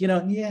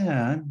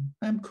 yeah,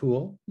 I'm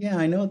cool. Yeah,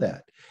 I know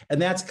that.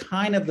 And that's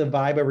kind of the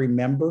vibe I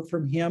remember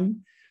from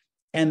him.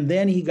 And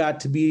then he got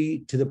to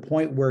be to the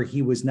point where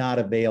he was not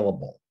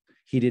available.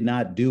 He did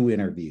not do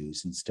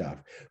interviews and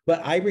stuff.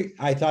 But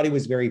I thought he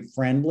was very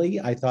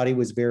friendly. I thought he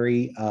was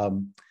very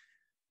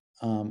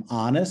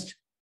honest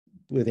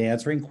with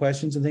answering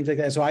questions and things like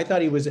that. So I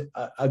thought he was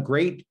a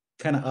great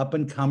kind of up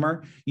and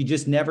comer. You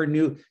just never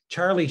knew.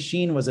 Charlie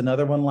Sheen was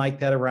another one like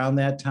that around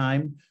that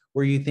time,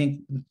 where you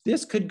think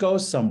this could go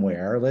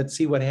somewhere. Let's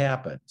see what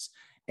happens.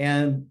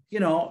 And,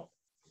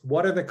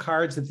 What are the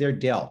cards that they're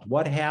dealt?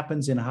 What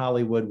happens in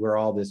Hollywood where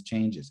all this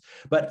changes?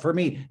 But for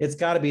me, it's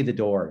got to be The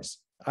Doors.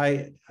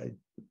 I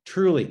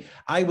truly,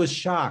 I was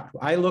shocked.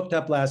 I looked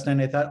up last night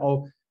and I thought,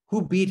 oh,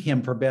 who beat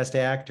him for Best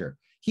Actor?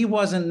 He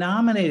wasn't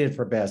nominated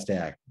for Best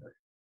Actor.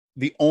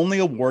 The only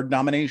award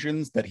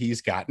nominations that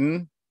he's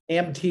gotten,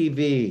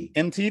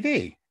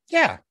 MTV.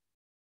 Yeah.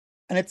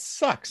 And it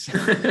sucks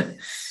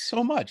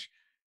so much.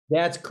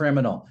 That's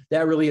criminal.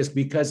 That really is,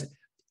 because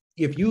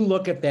if you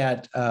look at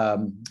that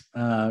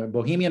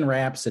Bohemian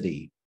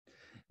Rhapsody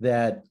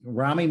that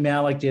Rami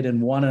Malek did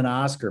and won an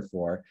Oscar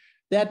for,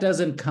 that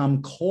doesn't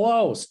come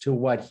close to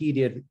what he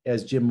did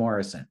as Jim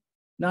Morrison.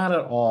 Not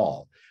at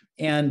all.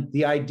 And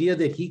the idea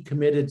that he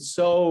committed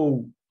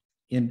so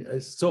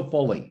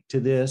fully to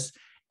this,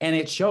 and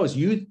it shows,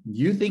 you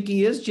think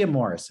he is Jim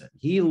Morrison.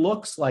 He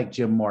looks like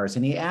Jim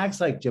Morrison. He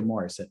acts like Jim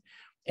Morrison.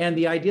 And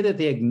the idea that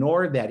they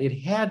ignored that,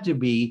 it had to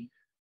be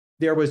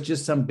there was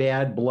just some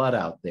bad blood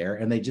out there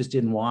and they just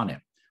didn't want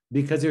him,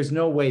 because there's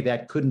no way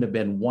that couldn't have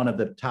been one of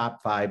the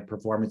top 5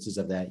 performances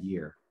of that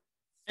year.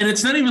 And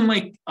it's not even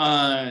like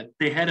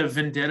they had a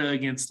vendetta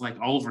against like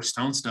Oliver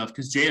Stone stuff,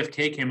 because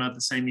JFK came out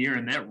the same year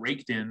and that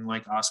raked in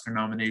like Oscar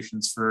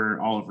nominations for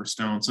Oliver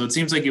Stone. So it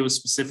seems like it was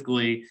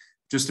specifically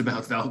just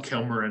about Val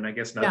Kilmer and I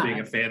guess not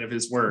being a fan of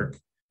his work.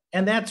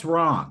 And that's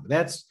wrong.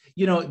 That's,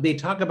 they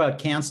talk about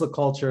cancel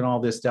culture and all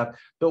this stuff,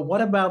 but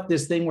what about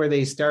this thing where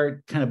they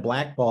start kind of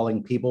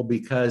blackballing people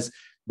because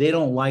they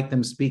don't like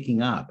them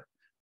speaking up?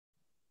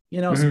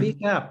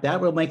 Speak up. That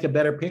will make a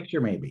better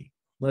picture, maybe.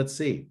 Let's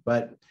see.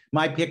 But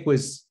my pick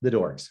was The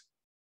Doors.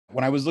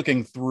 When I was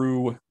looking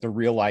through the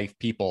real life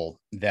people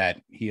that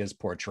he has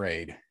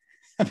portrayed,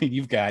 I mean,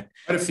 you've got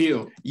quite a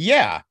few.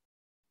 Yeah.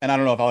 And I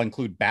don't know if I'll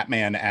include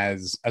Batman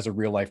as a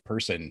real life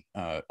person.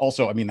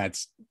 Also, I mean,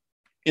 that's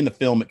in the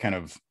film, it kind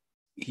of,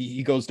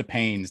 he goes to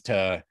pains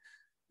to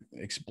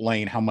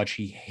explain how much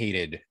he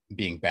hated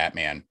being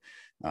Batman.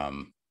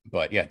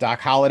 But yeah, Doc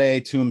Holliday,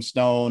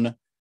 Tombstone,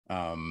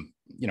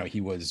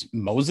 he was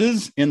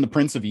Moses in The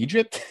Prince of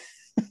Egypt.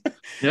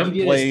 Yep. He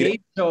did a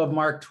stage show of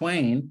Mark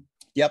Twain.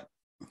 Yep.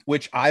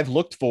 Which I've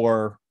looked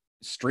for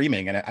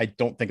streaming and I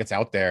don't think it's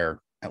out there,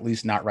 at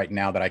least not right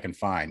now that I can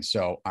find.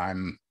 So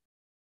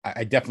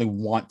I definitely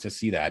want to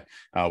see that,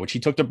 which he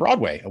took to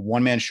Broadway, a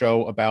one-man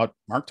show about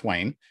Mark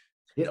Twain.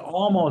 It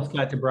almost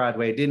got to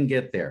Broadway. It didn't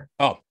get there.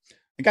 Oh,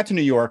 it got to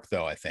New York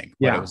though, I think.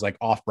 But it was like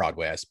off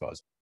Broadway, I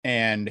suppose.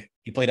 And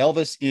he played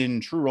Elvis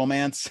in True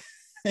Romance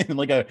in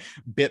like a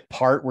bit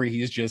part where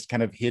he's just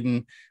kind of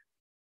hidden.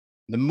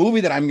 The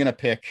movie that I'm going to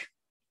pick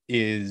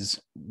is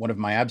one of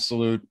my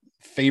absolute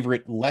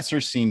favorite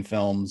lesser seen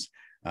films.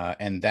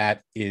 And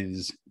that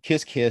is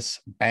Kiss Kiss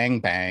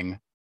Bang Bang.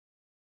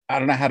 I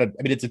don't know how to,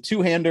 I mean, it's a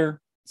two-hander.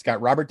 It's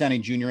got Robert Downey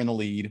Jr. in the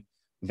lead,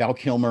 Val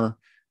Kilmer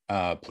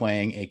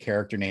playing a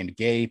character named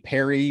Gay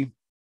Perry,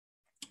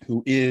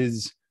 who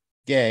is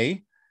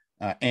gay.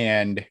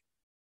 And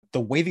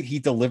the way that he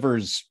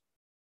delivers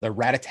the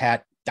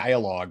rat-a-tat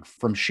dialogue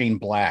from Shane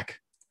Black,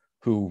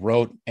 who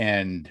wrote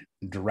and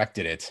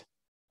directed it,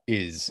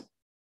 is,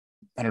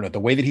 I don't know, the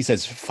way that he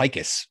says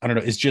ficus, I don't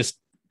know, it's just,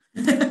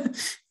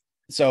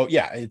 so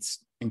yeah,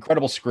 it's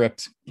incredible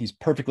script. He's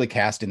perfectly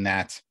cast in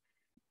that.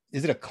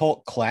 Is it a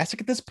cult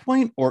classic at this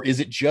point, or is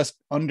it just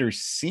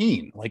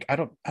underseen? Like, I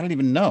don't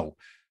even know.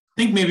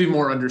 I think maybe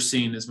more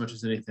underseen as much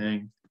as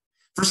anything.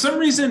 For some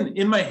reason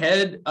in my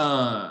head,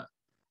 I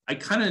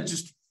kind of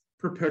just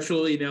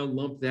perpetually now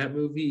lump that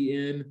movie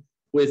in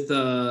with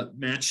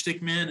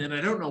Matchstick Men. And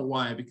I don't know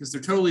why, because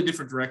they're totally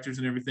different directors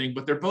and everything,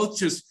 but they're both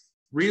just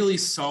really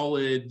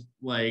solid,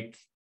 like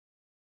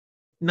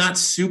not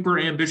super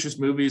ambitious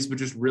movies, but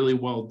just really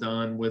well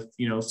done with,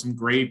 some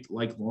great,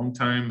 like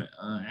longtime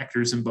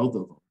actors in both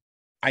of them.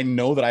 I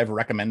know that I've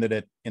recommended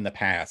it in the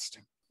past.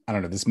 I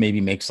don't know. This maybe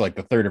makes like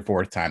the third or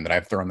fourth time that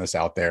I've thrown this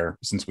out there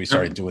since we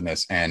started doing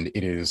this. And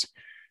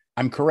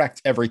I'm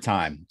correct every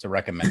time to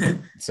recommend it.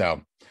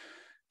 So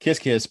Kiss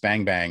Kiss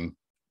Bang Bang.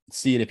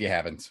 See it if you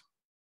haven't.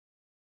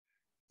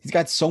 He's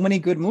got so many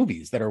good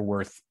movies that are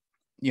worth,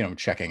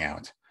 checking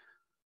out.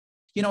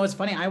 It's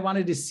funny. I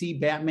wanted to see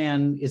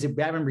Batman. Is it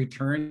Batman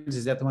Returns?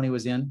 Is that the one he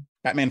was in?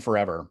 Batman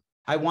Forever.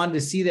 I wanted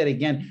to see that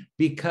again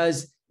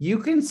because you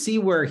can see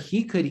where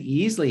he could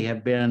easily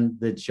have been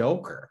the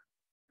Joker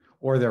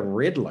or the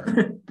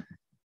Riddler.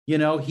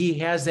 He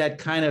has that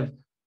kind of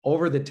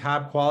over the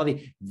top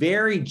quality,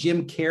 very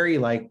Jim Carrey,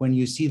 like when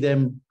you see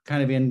them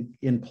kind of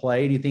in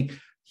play, do you think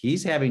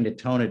he's having to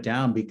tone it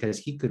down because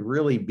he could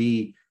really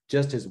be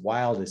just as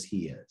wild as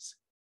he is?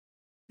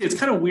 It's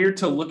kind of weird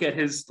to look at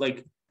his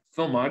like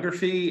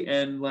filmography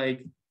and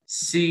like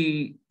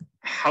see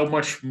how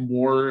much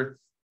more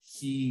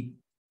he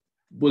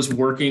was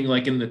working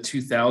like in the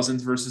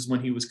 2000s versus when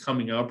he was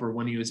coming up or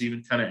when he was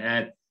even kind of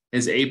at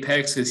his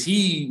apex, because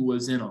he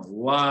was in a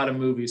lot of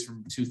movies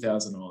from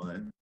 2000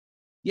 on.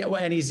 Yeah,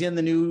 well, and he's in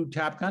the new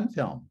Top Gun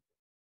film.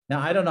 Now,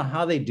 I don't know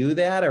how they do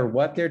that or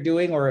what they're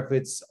doing, or if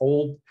it's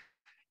old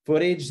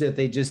footage that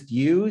they just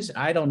use.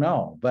 I don't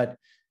know. But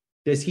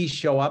does he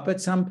show up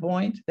at some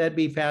point? That'd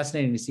be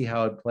fascinating to see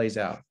how it plays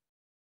out.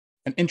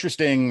 An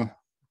interesting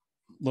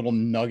little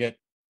nugget.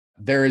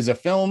 There is a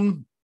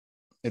film,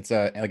 it's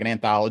like an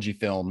anthology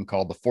film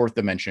called The Fourth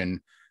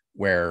Dimension,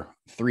 where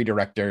 3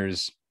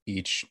 directors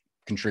each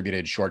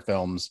contributed short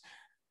films.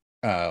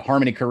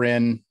 Harmony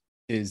Korine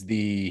is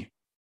the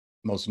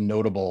most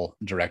notable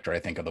director, I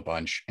think, of the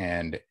bunch.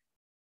 And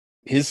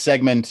his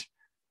segment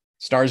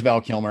stars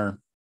Val Kilmer,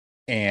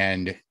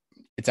 and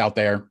it's out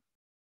there.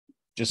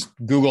 Just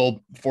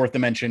Google Fourth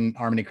Dimension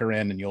Harmony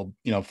Korine, and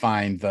you'll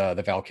find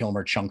the Val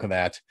Kilmer chunk of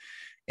that.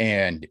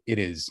 And it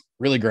is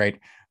really great.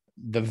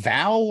 The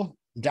Val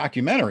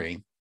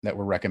documentary that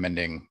we're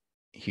recommending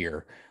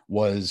here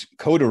was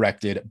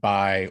co-directed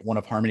by one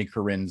of Harmony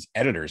Korine's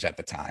editors at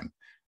the time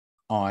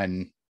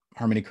on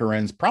Harmony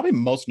Korine's probably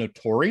most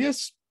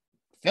notorious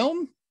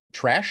film,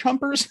 Trash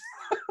Humpers.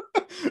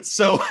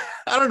 So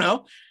I don't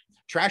know,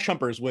 Trash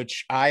Humpers,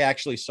 which I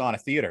actually saw in a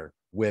theater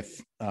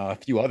with a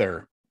few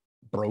other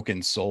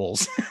broken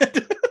souls.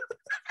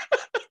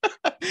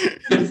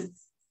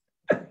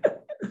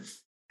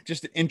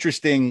 Just an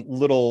interesting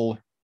little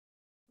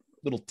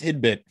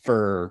tidbit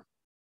for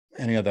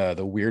any of the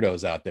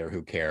weirdos out there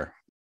who care.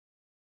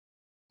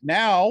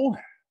 Now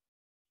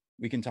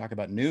we can talk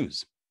about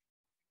news.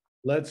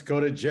 Let's go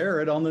to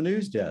Jared on the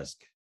news desk.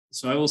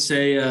 So I will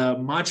say,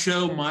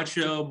 macho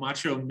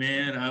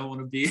man. I want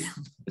to be a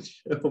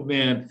macho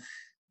man.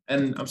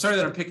 And I'm sorry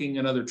that I'm picking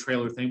another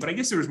trailer thing, but I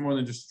guess there was more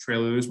than just a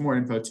trailer. There's more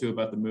info too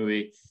about the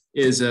movie.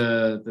 Is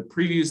the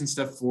previews and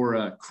stuff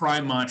for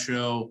Cry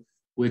Macho,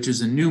 which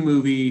is a new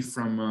movie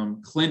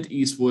from Clint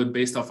Eastwood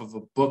based off of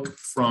a book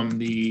from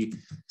the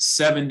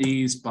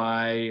 70s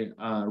by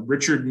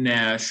Richard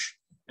Nash.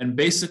 And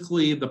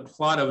basically the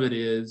plot of it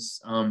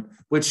is,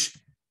 which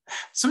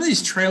some of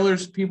these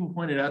trailers people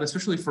pointed out,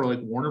 especially for like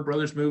Warner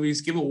Brothers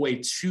movies, give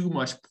away too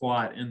much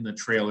plot in the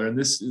trailer. And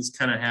this is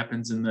kind of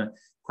happens in the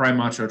Cry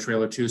Macho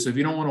trailer too. So if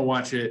you don't want to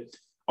watch it,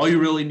 all you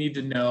really need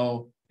to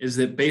know is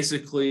that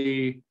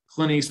basically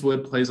Clint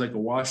Eastwood plays like a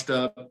washed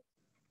up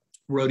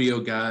rodeo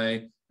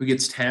guy who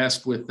gets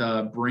tasked with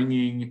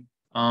bringing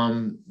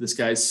this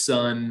guy's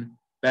son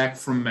back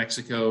from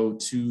Mexico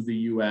to the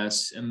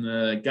U.S. And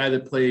the guy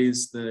that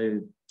plays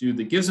the dude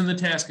that gives him the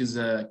task is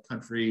a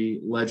country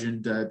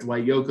legend,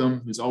 Dwight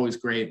Yoakam, who's always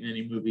great in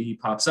any movie he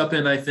pops up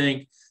in, I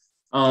think.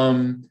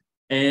 And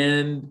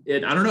I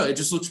don't know, it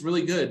just looks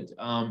really good.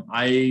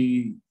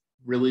 I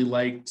really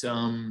liked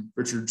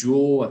Richard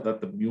Jewell. I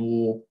thought The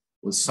Mule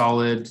was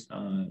solid.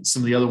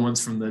 Some of the other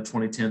ones from the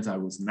 2010s I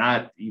was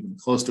not even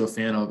close to a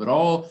fan of at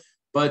all.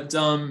 But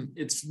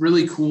it's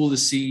really cool to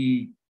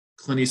see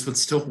Clint Eastwood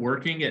still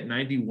working at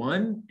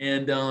 91.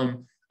 And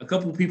a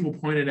couple of people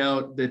pointed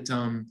out that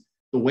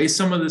the way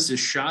some of this is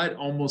shot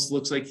almost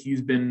looks like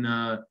he's been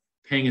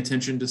paying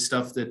attention to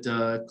stuff that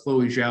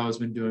Chloe Zhao has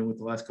been doing with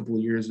the last couple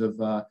of years of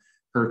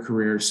her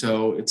career.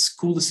 So it's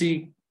cool to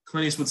see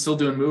Clint Eastwood still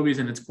doing movies,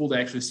 and it's cool to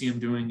actually see him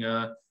doing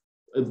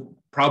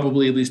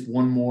probably at least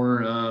one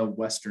more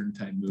Western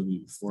type movie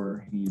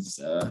before he's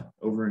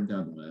over and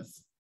done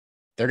with.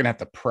 They're going to have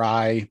to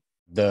pry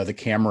the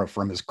camera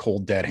from his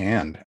cold, dead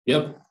hand.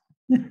 Yep.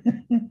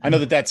 I know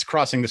that's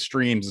crossing the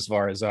streams as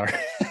far as our,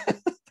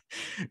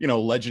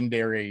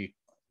 legendary,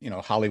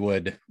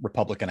 Hollywood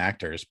Republican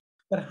actors.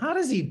 But how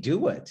does he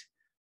do it?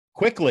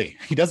 Quickly.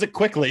 He does it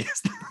quickly.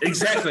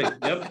 Exactly.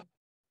 Yep.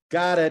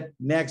 Got it.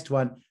 Next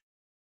one.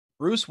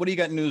 Bruce, what do you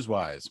got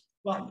news-wise?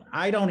 Well,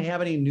 I don't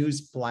have any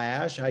news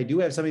flash. I do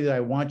have something that I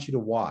want you to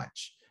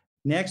watch.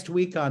 Next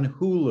week on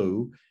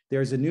Hulu,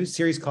 there's a new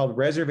series called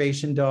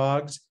Reservation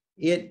Dogs.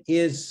 It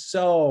is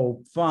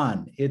so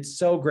fun. It's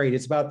so great.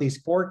 It's about these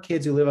 4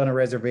 kids who live on a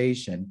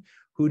reservation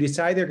who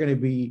decide they're going to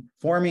be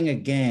forming a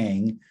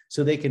gang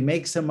so they can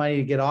make some money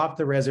to get off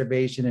the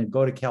reservation and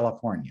go to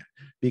California,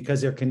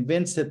 because they're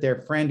convinced that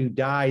their friend who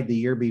died the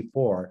year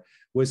before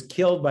was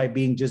killed by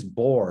being just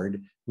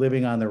bored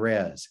living on the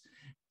res.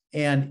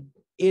 And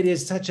it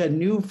is such a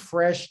new,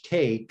 fresh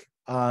take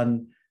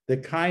on the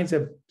kinds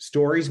of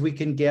stories we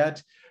can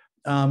get.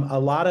 A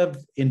lot of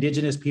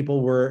indigenous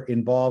people were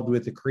involved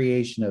with the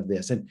creation of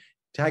this. And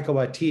Taika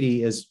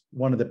Waititi is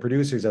one of the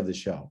producers of the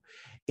show.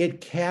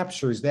 It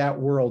captures that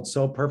world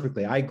so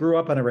perfectly. I grew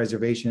up on a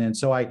reservation, and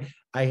so I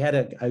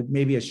had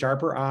maybe a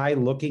sharper eye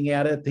looking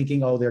at it,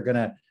 thinking, oh, they're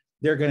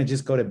gonna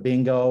just go to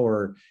bingo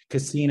or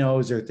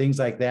casinos or things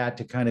like that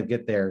to kind of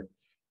get their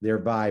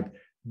vibe.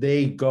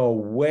 They go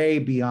way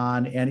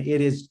beyond, and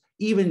it is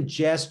even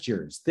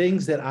gestures,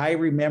 things that I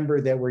remember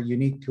that were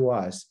unique to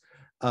us,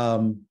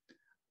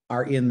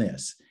 are in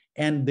this.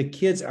 And the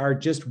kids are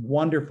just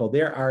wonderful.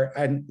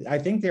 And I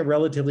think they're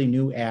relatively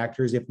new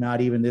actors, if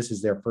not even this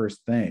is their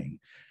first thing,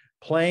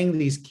 playing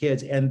these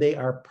kids, and they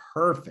are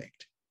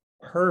perfect.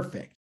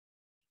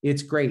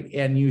 It's great.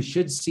 And you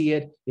should see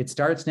it. It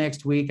starts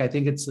next week. I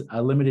think it's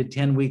a limited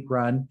 10-week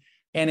run,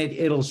 and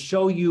it'll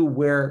show you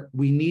where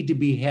we need to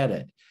be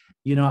headed.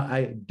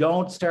 I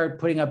don't start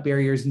putting up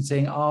barriers and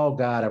saying, oh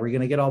God, are we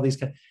going to get all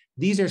these?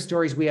 These are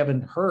stories we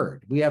haven't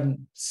heard, we haven't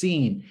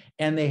seen,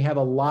 and they have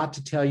a lot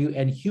to tell you,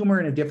 and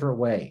humor in a different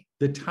way.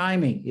 The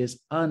timing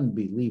is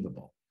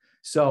unbelievable.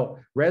 So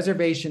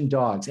Reservation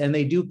Dogs, and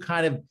they do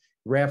kind of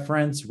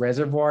reference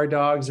Reservoir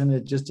Dogs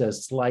in just a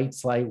slight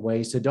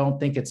way. So don't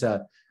think it's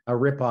a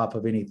ripoff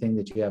of anything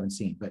that you haven't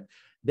seen. But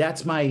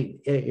that's my,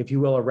 if you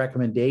will, a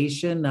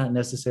recommendation, not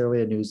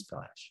necessarily a news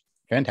flash.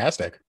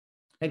 Fantastic.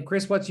 And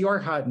Chris, what's your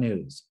hot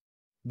news?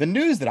 The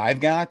news that I've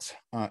got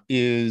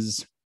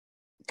is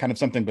kind of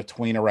something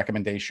between a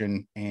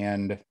recommendation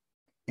and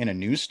in a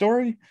news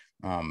story.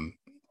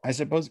 I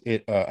suppose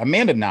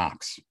Amanda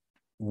Knox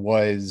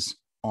was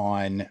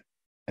on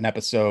an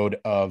episode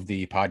of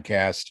the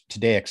podcast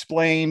Today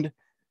Explained,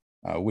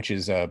 which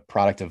is a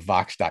product of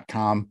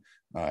Vox.com.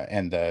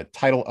 And the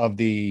title of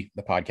the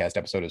podcast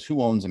episode is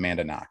Who Owns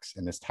Amanda Knox?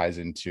 And this ties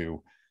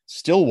into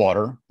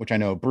Stillwater, which I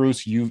know,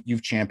 Bruce,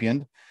 you've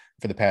championed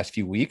for the past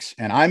few weeks.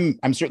 And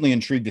I'm certainly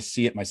intrigued to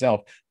see it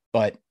myself.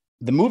 But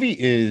the movie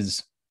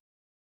is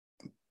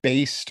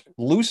based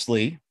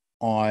loosely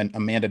on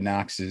Amanda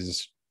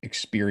Knox's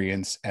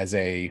experience as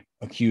a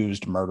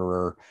accused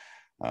murderer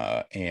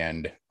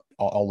and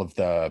all of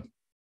the,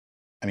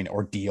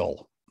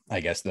 ordeal,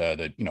 I guess,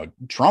 the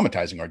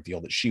traumatizing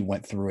ordeal that she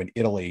went through in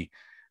Italy,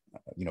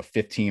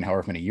 15,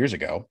 however many years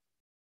ago.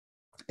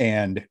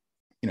 And,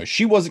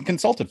 she wasn't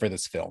consulted for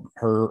this film.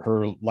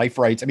 Her life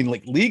rights,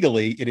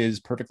 legally, it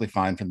is perfectly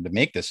fine for them to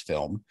make this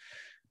film,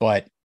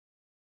 but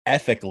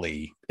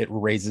ethically, it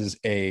raises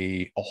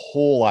a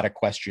whole lot of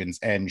questions.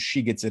 And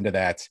she gets into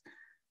that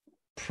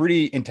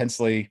pretty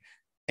intensely.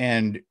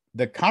 And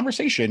the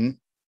conversation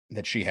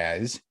that she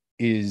has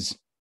is,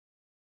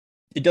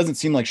 it doesn't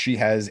seem like she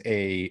has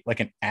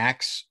an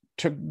axe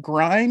to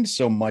grind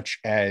so much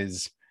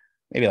as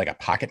maybe like a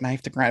pocket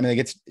knife to grind.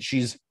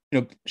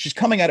 She's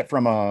coming at it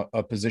from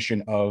a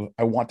position of,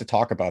 I want to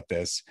talk about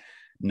this,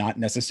 not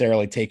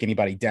necessarily take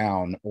anybody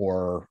down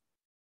or,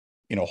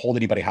 hold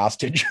anybody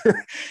hostage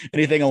or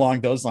anything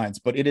along those lines.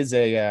 But it is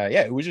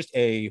it was just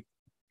a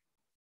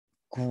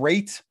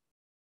great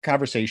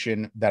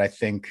conversation that I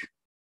think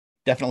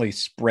definitely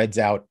spreads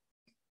out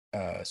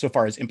so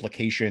far as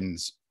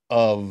implications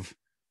of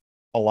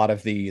a lot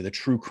of the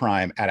true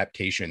crime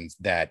adaptations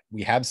that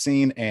we have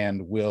seen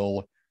and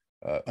will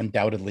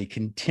undoubtedly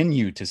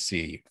continue to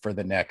see for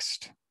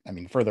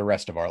the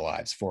rest of our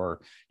lives,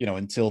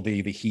 until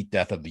the heat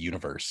death of the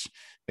universe,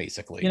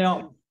 basically.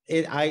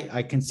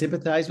 I can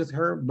sympathize with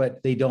her,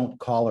 but they don't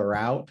call her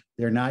out.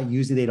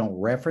 They don't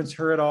reference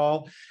her at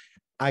all.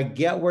 I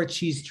get what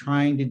she's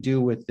trying to do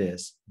with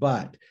this,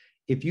 but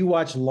if you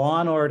watch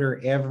Law and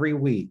Order every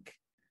week,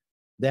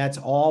 that's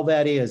all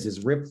that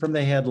is ripped from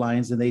the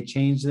headlines, and they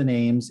change the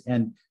names,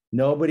 and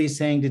nobody's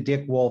saying to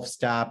Dick Wolf,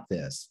 stop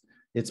this.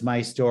 It's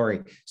my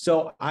story.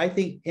 So I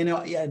think,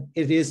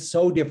 it is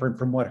so different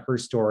from what her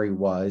story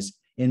was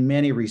in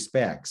many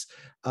respects.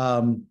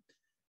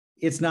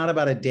 It's not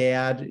about a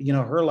dad,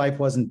 her life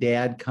wasn't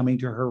dad coming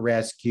to her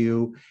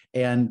rescue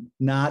and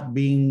not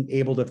being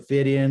able to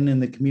fit in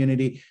the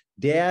community.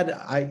 Dad,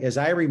 as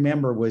I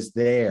remember, was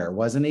there,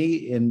 wasn't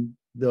he, in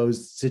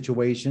those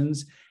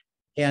situations?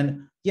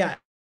 And yeah,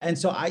 and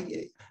so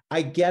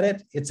I get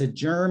it. It's a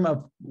germ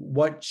of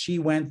what she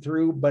went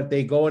through, but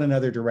they go in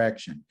another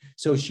direction.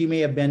 So she may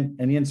have been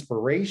an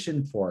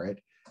inspiration for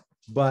it,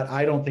 but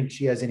I don't think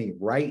she has any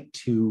right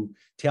to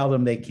tell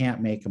them they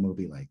can't make a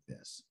movie like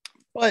this.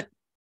 The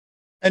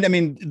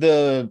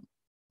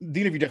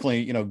interview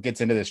definitely,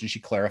 gets into this, and she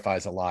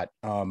clarifies a lot.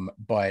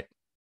 But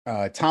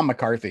Tom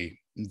McCarthy,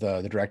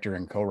 the director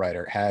and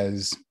co-writer,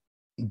 has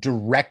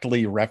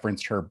directly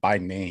referenced her by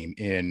name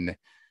in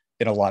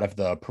a lot of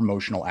the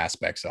promotional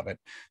aspects of it.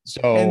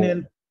 So, and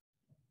then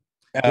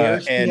there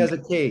she has a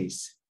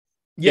case.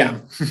 Yeah.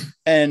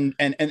 and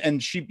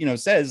she,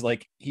 says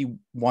like he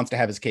wants to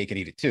have his cake and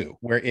eat it too,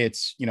 where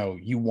it's,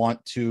 you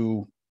want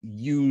to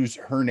use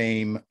her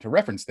name to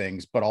reference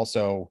things, but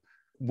also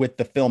with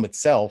the film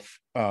itself.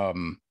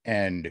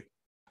 And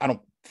I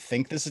don't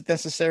think this is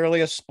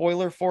necessarily a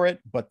spoiler for it,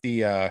 but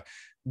the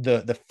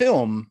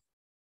film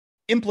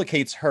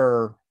implicates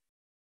her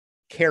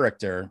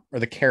character, or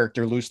the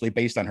character loosely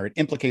based on her. It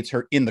implicates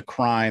her in the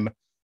crime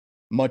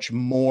much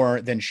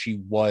more than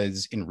she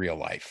was in real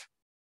life,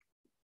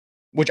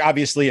 which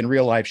obviously in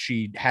real life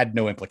she had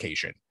no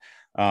implication.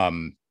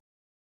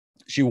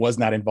 She was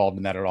not involved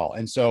in that at all.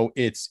 And so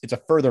it's a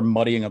further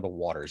muddying of the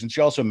waters. And she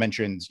also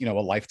mentions, a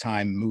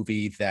Lifetime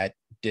movie that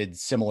did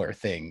similar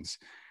things.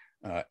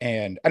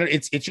 And I don't,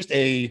 it's just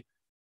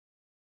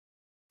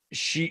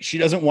she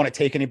doesn't want to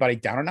take anybody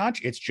down a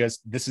notch. It's just,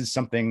 this is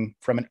something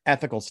from an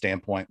ethical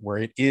standpoint where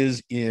it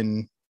is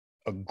in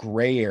a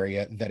gray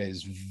area that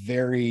is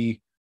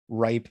very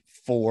ripe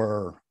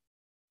for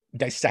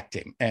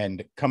dissecting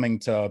and coming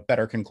to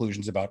better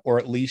conclusions about, or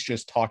at least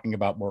just talking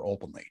about more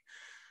openly.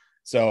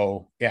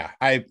 So yeah,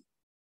 I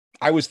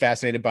was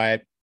fascinated by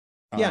it.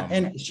 Yeah,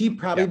 and she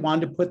probably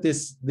wanted to put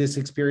this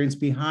experience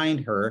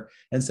behind her,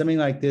 and something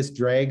like this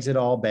drags it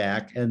all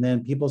back, and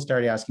then people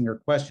start asking her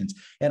questions.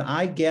 And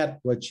I get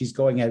what she's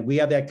going at. We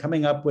have that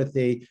coming up with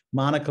a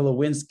Monica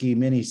Lewinsky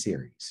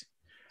miniseries.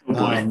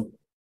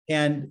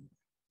 And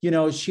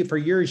she, for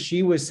years,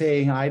 she was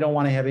saying, I don't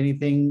want to have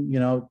anything,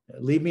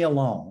 leave me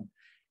alone.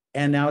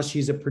 And now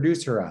she's a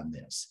producer on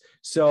this.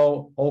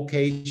 So,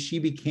 okay, she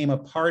became a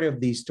part of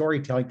the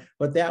storytelling,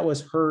 but that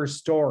was her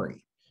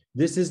story.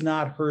 This is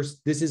not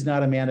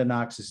Amanda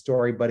Knox's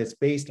story, but it's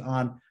based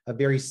on a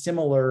very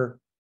similar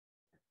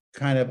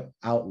kind of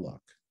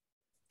outlook.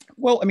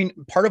 Well, I mean,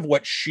 part of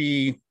what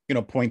she,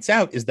 points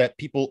out is that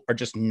people are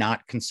just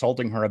not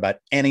consulting her about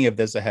any of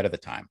this ahead of the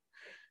time.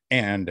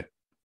 And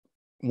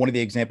one of the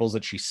examples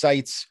that she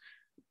cites,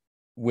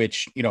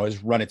 which,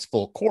 has run its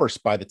full course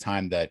by the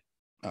time that,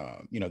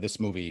 this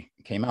movie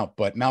came out,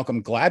 but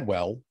Malcolm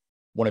Gladwell,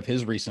 one of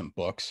his recent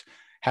books,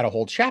 had a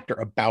whole chapter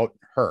about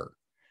her.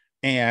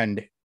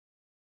 And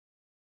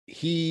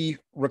he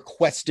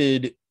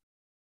requested,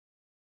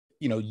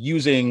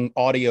 using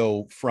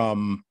audio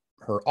from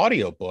her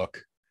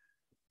audiobook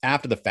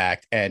after the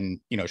fact. And,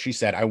 she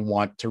said, I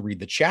want to read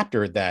the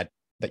chapter that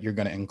you're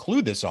going to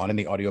include this on in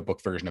the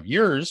audiobook version of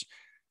yours.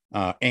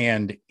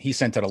 And he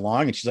sent it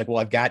along, and she's like, well,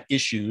 I've got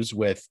issues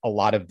with a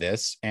lot of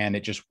this, and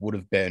it just would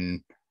have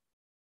been,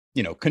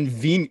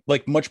 convenient,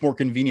 like much more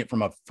convenient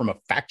from a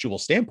factual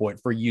standpoint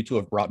for you to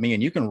have brought me,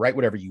 and you can write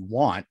whatever you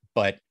want,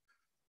 but,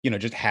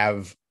 just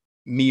have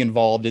me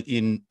involved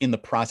in the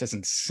process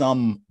in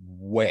some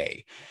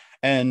way.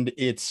 And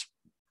it's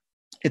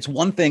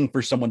one thing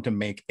for someone to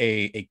make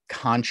a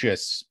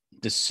conscious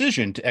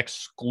decision to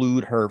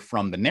exclude her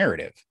from the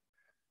narrative.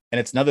 And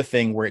it's another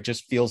thing where it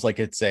just feels like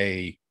it's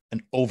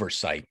an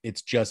oversight.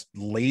 It's just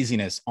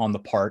laziness on the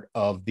part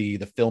of the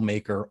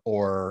filmmaker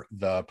or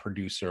the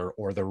producer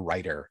or the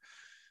writer,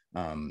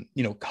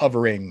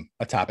 covering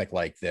a topic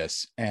like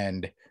this.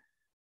 And,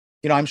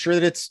 I'm sure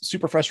that it's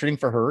super frustrating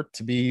for her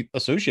to be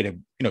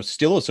associated,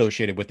 still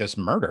associated with this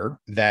murder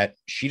that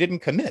she didn't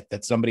commit,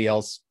 that somebody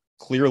else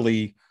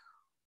clearly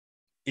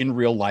in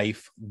real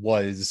life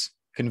was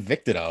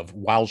convicted of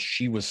while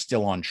she was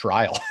still on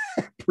trial,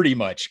 pretty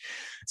much.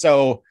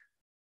 So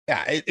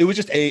yeah, it was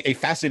just a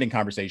fascinating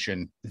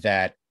conversation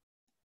that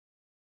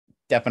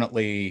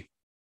definitely,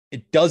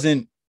 it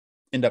doesn't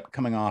end up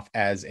coming off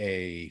as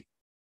her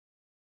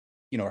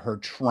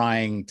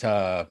trying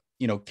to,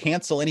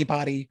 cancel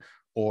anybody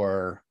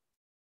or,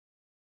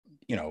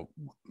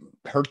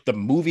 hurt the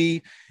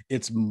movie.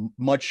 It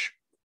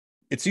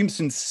seems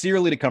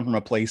sincerely to come from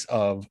a place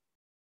of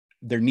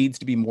there needs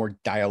to be more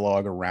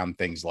dialogue around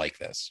things like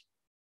this.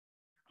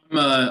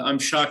 I'm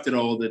shocked at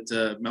all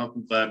that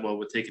Malcolm Gladwell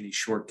would take any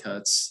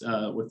shortcuts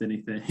with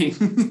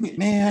anything.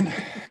 Man,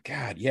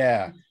 God,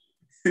 yeah.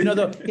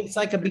 It's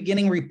like a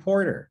beginning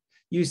reporter.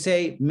 You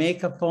say,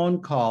 make a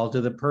phone call to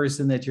the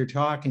person that you're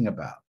talking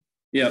about.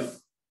 Yep.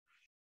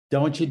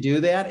 Don't you do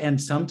that? And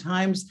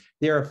sometimes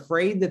they're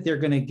afraid that they're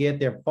going to get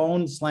their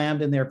phone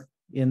slammed in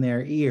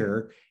their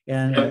ear.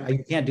 And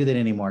you can't do that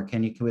anymore,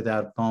 can you,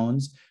 without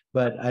phones?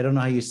 But I don't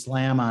know how you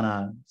slam on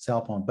a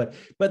cell phone. But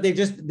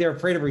they're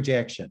afraid of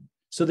rejection.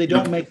 So they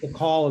don't make the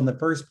call in the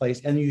first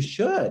place. And you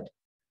should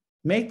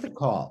make the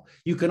call.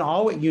 You can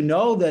always,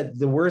 that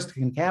the worst that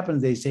can happen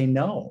is they say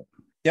no.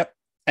 Yep.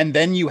 And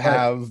then you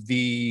have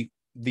the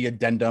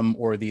addendum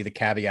or the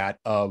caveat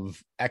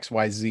of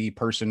XYZ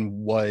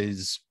person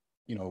was,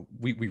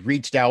 we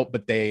reached out,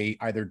 but they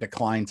either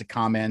declined to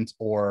comment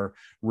or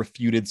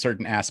refuted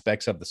certain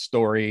aspects of the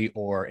story,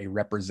 or a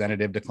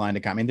representative declined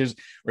to comment.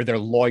 Or they're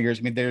lawyers.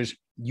 I mean,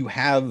 you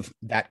have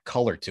that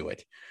color to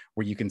it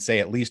where you can say,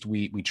 at least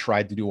we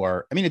tried to do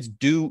it's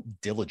due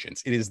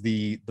diligence. It is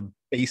the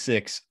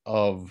basics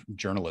of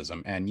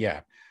journalism. And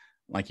yeah,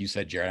 like you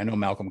said, Jared, I know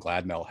Malcolm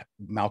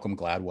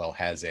Gladwell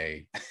has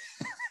a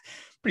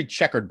pretty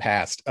checkered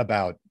past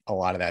about a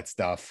lot of that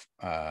stuff.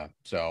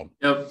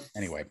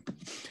 Anyway,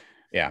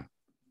 yeah.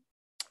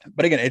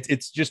 But again,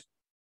 it's just,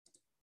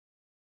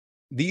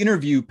 the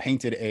interview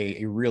painted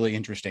a really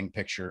interesting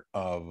picture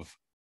of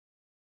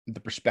the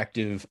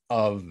perspective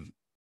of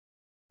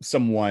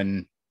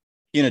someone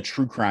in a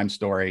true crime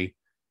story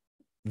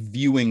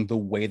viewing the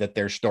way that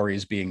their story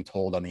is being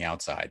told on the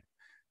outside.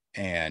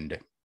 And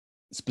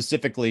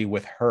specifically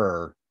with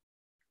her,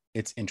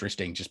 it's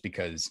interesting just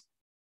because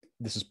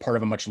this is part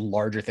of a much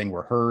larger thing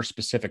where her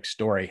specific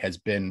story has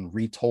been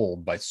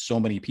retold by so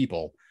many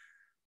people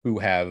who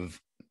have,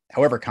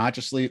 however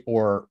consciously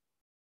or,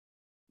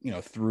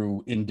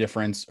 through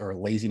indifference or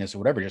laziness or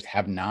whatever, just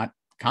have not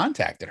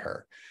contacted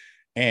her.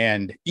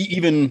 And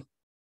even,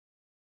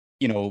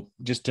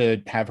 just to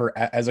have her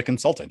as a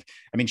consultant.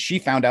 I mean, she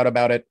found out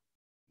about it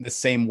the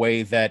same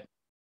way that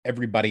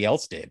everybody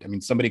else did. I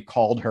mean, somebody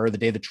called her the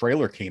day the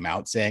trailer came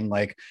out saying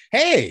like,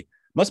 hey,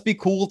 must be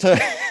cool to,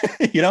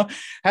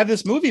 have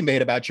this movie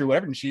made about you or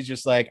whatever. And she's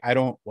just like,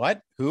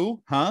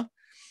 who, huh?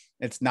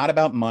 It's not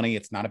about money.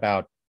 It's not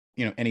about,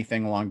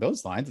 anything along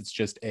those lines. It's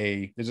just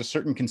there's a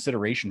certain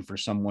consideration for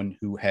someone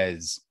who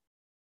has,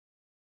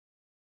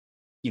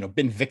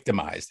 been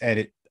victimized.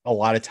 And a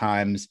lot of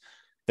times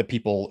the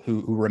people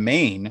who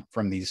remain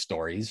from these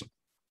stories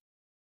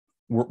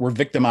were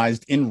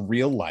victimized in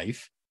real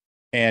life.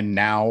 And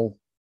now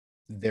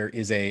there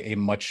is a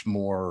much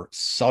more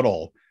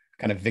subtle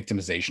kind of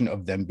victimization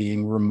of them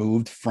being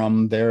removed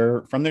from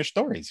their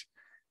stories.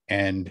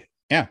 And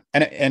yeah,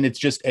 and it's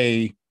just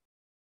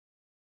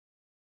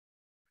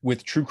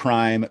with true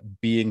crime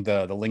being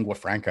the lingua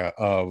franca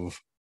of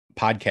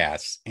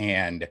podcasts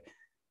and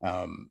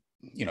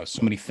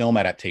so many film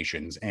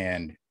adaptations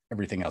and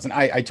everything else. And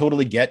I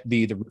totally get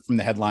the from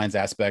the headlines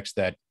aspects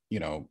that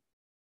Law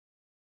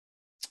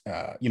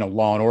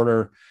and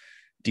Order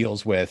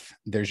deals with.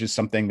 There's just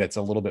something that's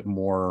a little bit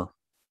more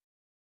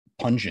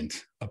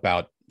pungent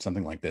about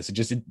something like this.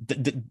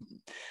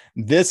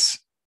 This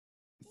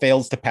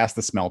fails to pass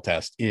the smell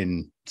test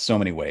in so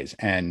many ways.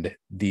 And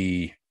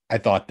I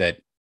thought that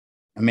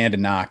Amanda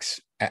Knox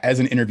as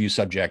an interview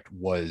subject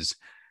was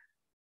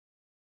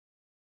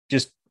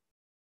just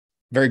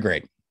very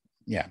great.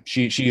 Yeah,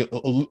 she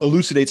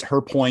elucidates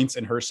her points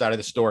and her side of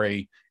the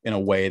story in a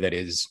way that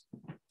is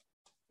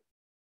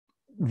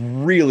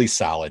really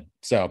solid.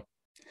 So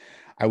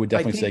I would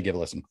definitely say give a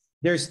listen.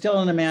 There's still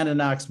an Amanda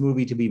Knox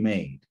movie to be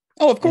made.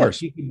 Oh, of course.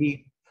 She could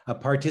be a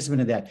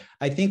participant in that.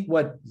 I think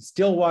what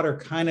Stillwater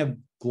kind of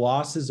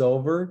glosses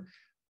over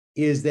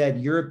is that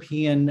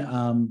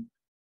European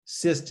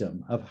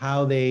system of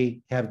how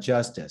they have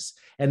justice.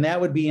 And that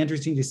would be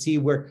interesting to see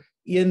where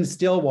in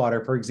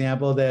Stillwater, for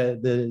example,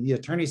 the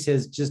attorney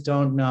says, just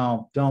don't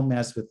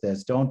mess with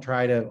this. Don't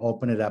try to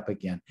open it up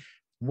again.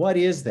 What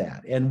is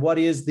that? And what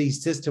is the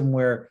system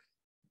where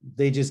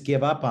they just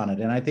give up on it?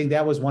 And I think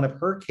that was one of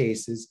her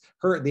cases,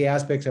 the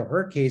aspects of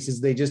her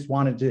cases. They just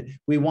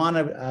we want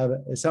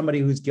somebody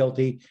who's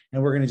guilty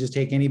and we're going to just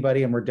take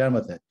anybody and we're done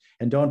with it.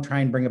 And don't try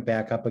and bring it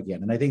back up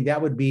again. And I think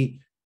that would be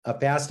a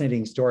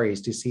fascinating story,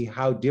 is to see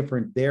how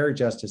different their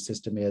justice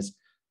system is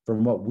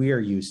from what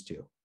we're used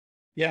to.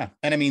 Yeah.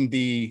 And I mean,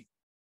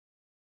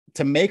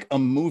 to make a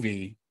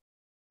movie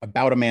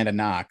about Amanda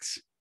Knox,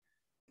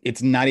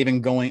 it's not even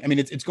going, I mean,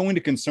 it's going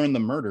to concern the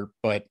murder,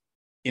 but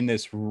in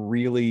this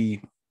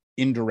really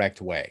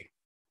indirect way,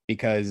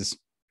 because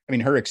I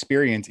mean, her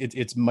experience,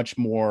 it's much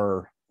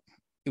more,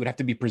 it would have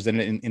to be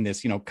presented in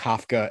this,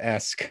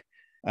 Kafka-esque,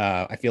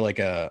 I feel like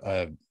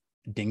a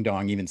ding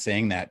dong even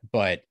saying that,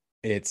 but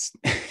it's,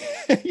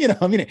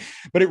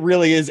 but it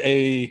really is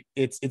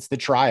it's the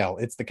trial,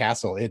 it's the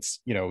castle, it's,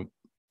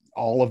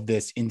 all of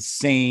this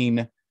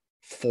insane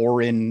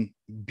foreign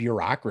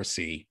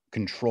bureaucracy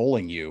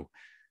controlling you.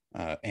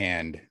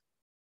 And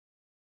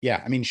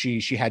yeah, I mean, she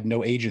had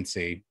no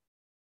agency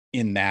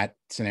in that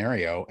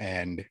scenario,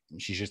 and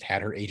she's just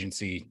had her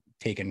agency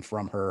taken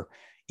from her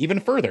even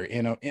further,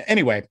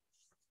 anyway.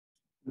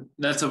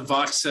 That's a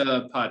Vox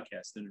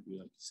podcast interview,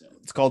 like you said.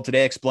 It's called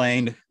Today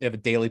Explained. They have a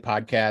daily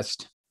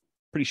podcast,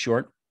 pretty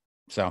short.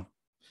 So,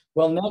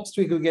 well, next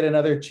week we get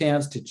another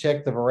chance to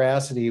check the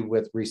veracity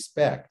with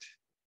Respect,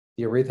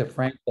 the Aretha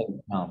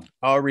Franklin film.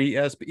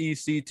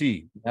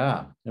 RESPECT.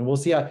 Yeah, and we'll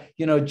see how,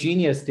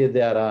 Genius did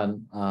that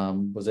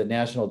on was it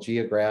National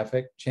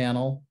Geographic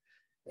Channel,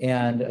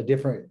 and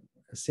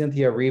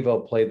Cynthia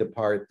Erivo played the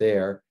part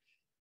there,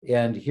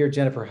 and here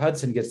Jennifer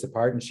Hudson gets the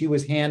part, and she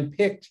was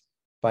handpicked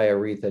by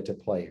Aretha to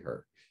play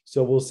her.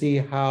 So we'll see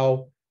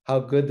how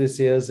good this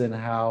is and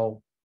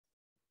how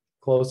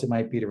close it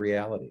might be to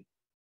reality.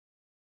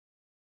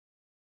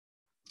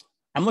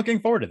 I'm looking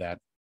forward to that.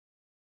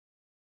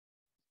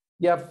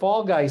 Yeah,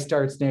 Fall Guy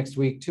starts next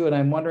week too, and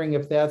I'm wondering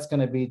if that's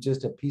going to be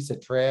just a piece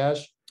of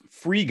trash.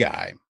 Free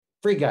Guy,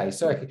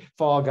 sorry,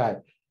 Fall Guy.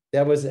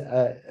 That was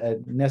a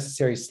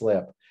necessary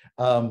slip.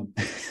 But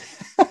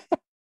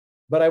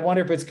I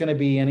wonder if it's going to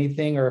be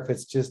anything or if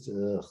it's just,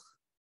 I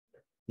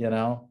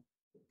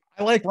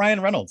like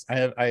Ryan Reynolds.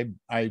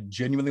 I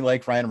genuinely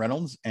like Ryan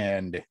Reynolds,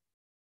 and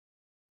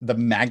the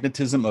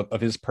magnetism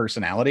of his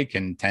personality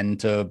can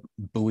tend to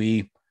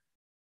buoy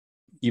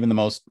even the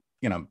most,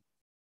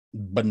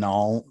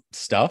 banal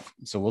stuff.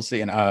 So we'll see.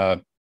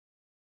 And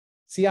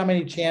see how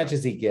many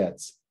chances he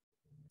gets.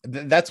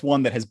 That's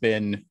one that has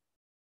been,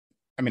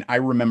 I mean, I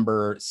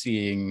remember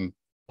seeing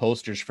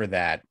posters for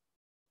that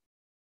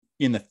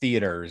in the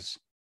theaters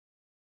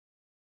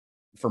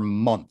for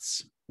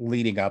months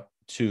leading up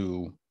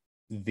to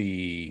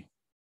the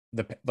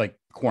like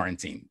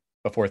quarantine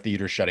before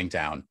theaters shutting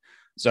down.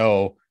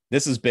 So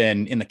this has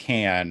been in the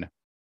can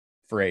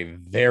for a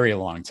very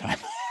long time.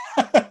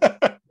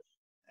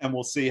 And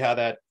we'll see how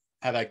that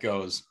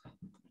goes.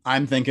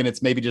 I'm thinking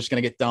it's maybe just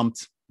going to get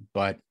dumped,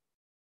 but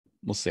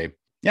we'll see.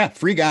 Yeah,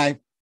 Free Guy,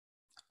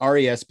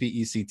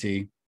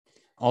 RESPECT.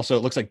 Also,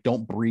 it looks like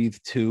Don't Breathe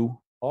 2.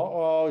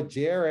 Oh,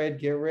 Jared,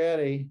 get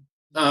ready.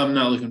 I'm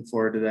not looking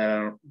forward to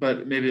that,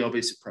 but maybe I'll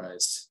be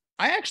surprised.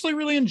 I actually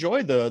really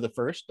enjoyed the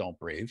first Don't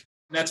Breathe.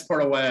 That's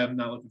part of why I'm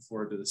not looking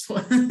forward to this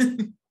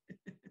one.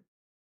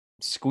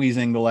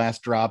 Squeezing the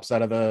last drops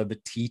out of the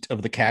teat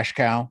of the cash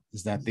cow.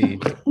 Is that the...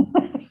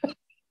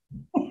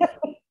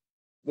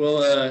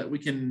 Well, we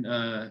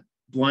can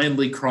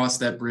blindly cross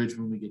that bridge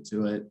when we get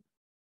to it.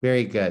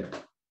 Very good.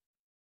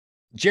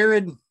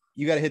 Jared,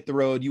 you got to hit the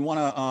road. You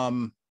want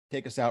to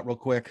take us out real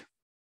quick?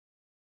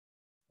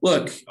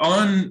 Look,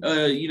 on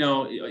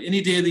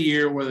any day of the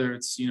year, whether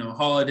it's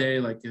holiday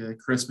like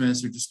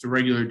Christmas or just a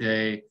regular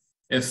day,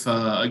 if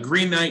a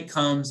green knight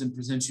comes and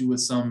presents you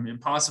with some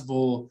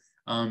impossible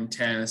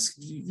task.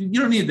 You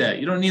don't need that.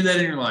 You don't need that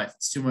in your life.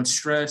 It's too much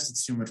stress.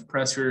 It's too much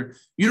pressure.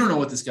 You don't know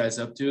what this guy's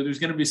up to. There's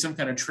going to be some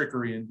kind of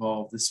trickery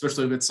involved,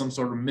 especially if it's some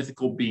sort of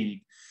mythical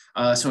being.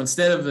 So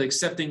instead of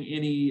accepting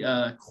any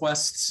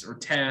quests or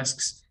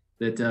tasks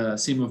that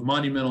seem of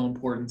monumental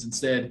importance,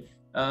 instead,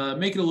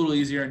 make it a little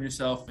easier on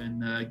yourself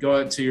and go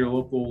out to your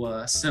local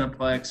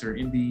Cineplex or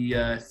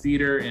indie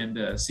theater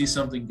and see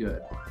something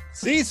good.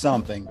 See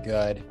something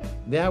good.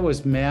 That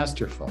was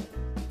masterful.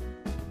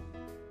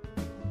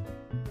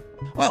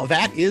 Well,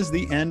 that is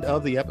the end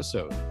of the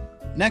episode.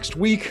 Next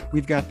week,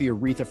 we've got the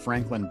Aretha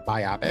Franklin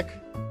biopic,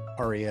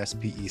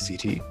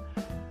 R-A-S-P-E-C-T,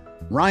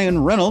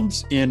 Ryan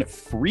Reynolds in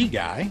Free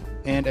Guy,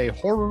 and a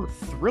horror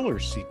thriller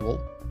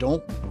sequel,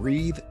 Don't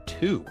Breathe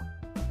 2.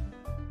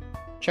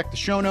 Check the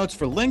show notes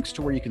for links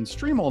to where you can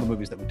stream all the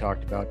movies that we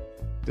talked about,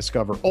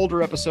 discover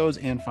older episodes,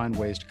 and find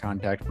ways to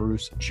contact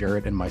Bruce,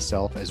 Jared, and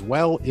myself as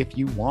well if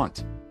you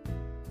want.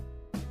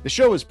 The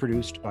show is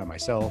produced by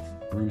myself,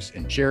 Bruce,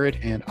 and Jared,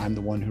 and I'm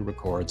the one who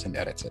records and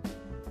edits it.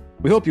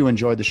 We hope you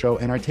enjoyed the show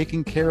and are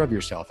taking care of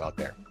yourself out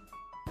there.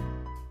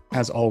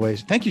 As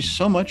always, thank you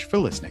so much for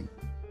listening.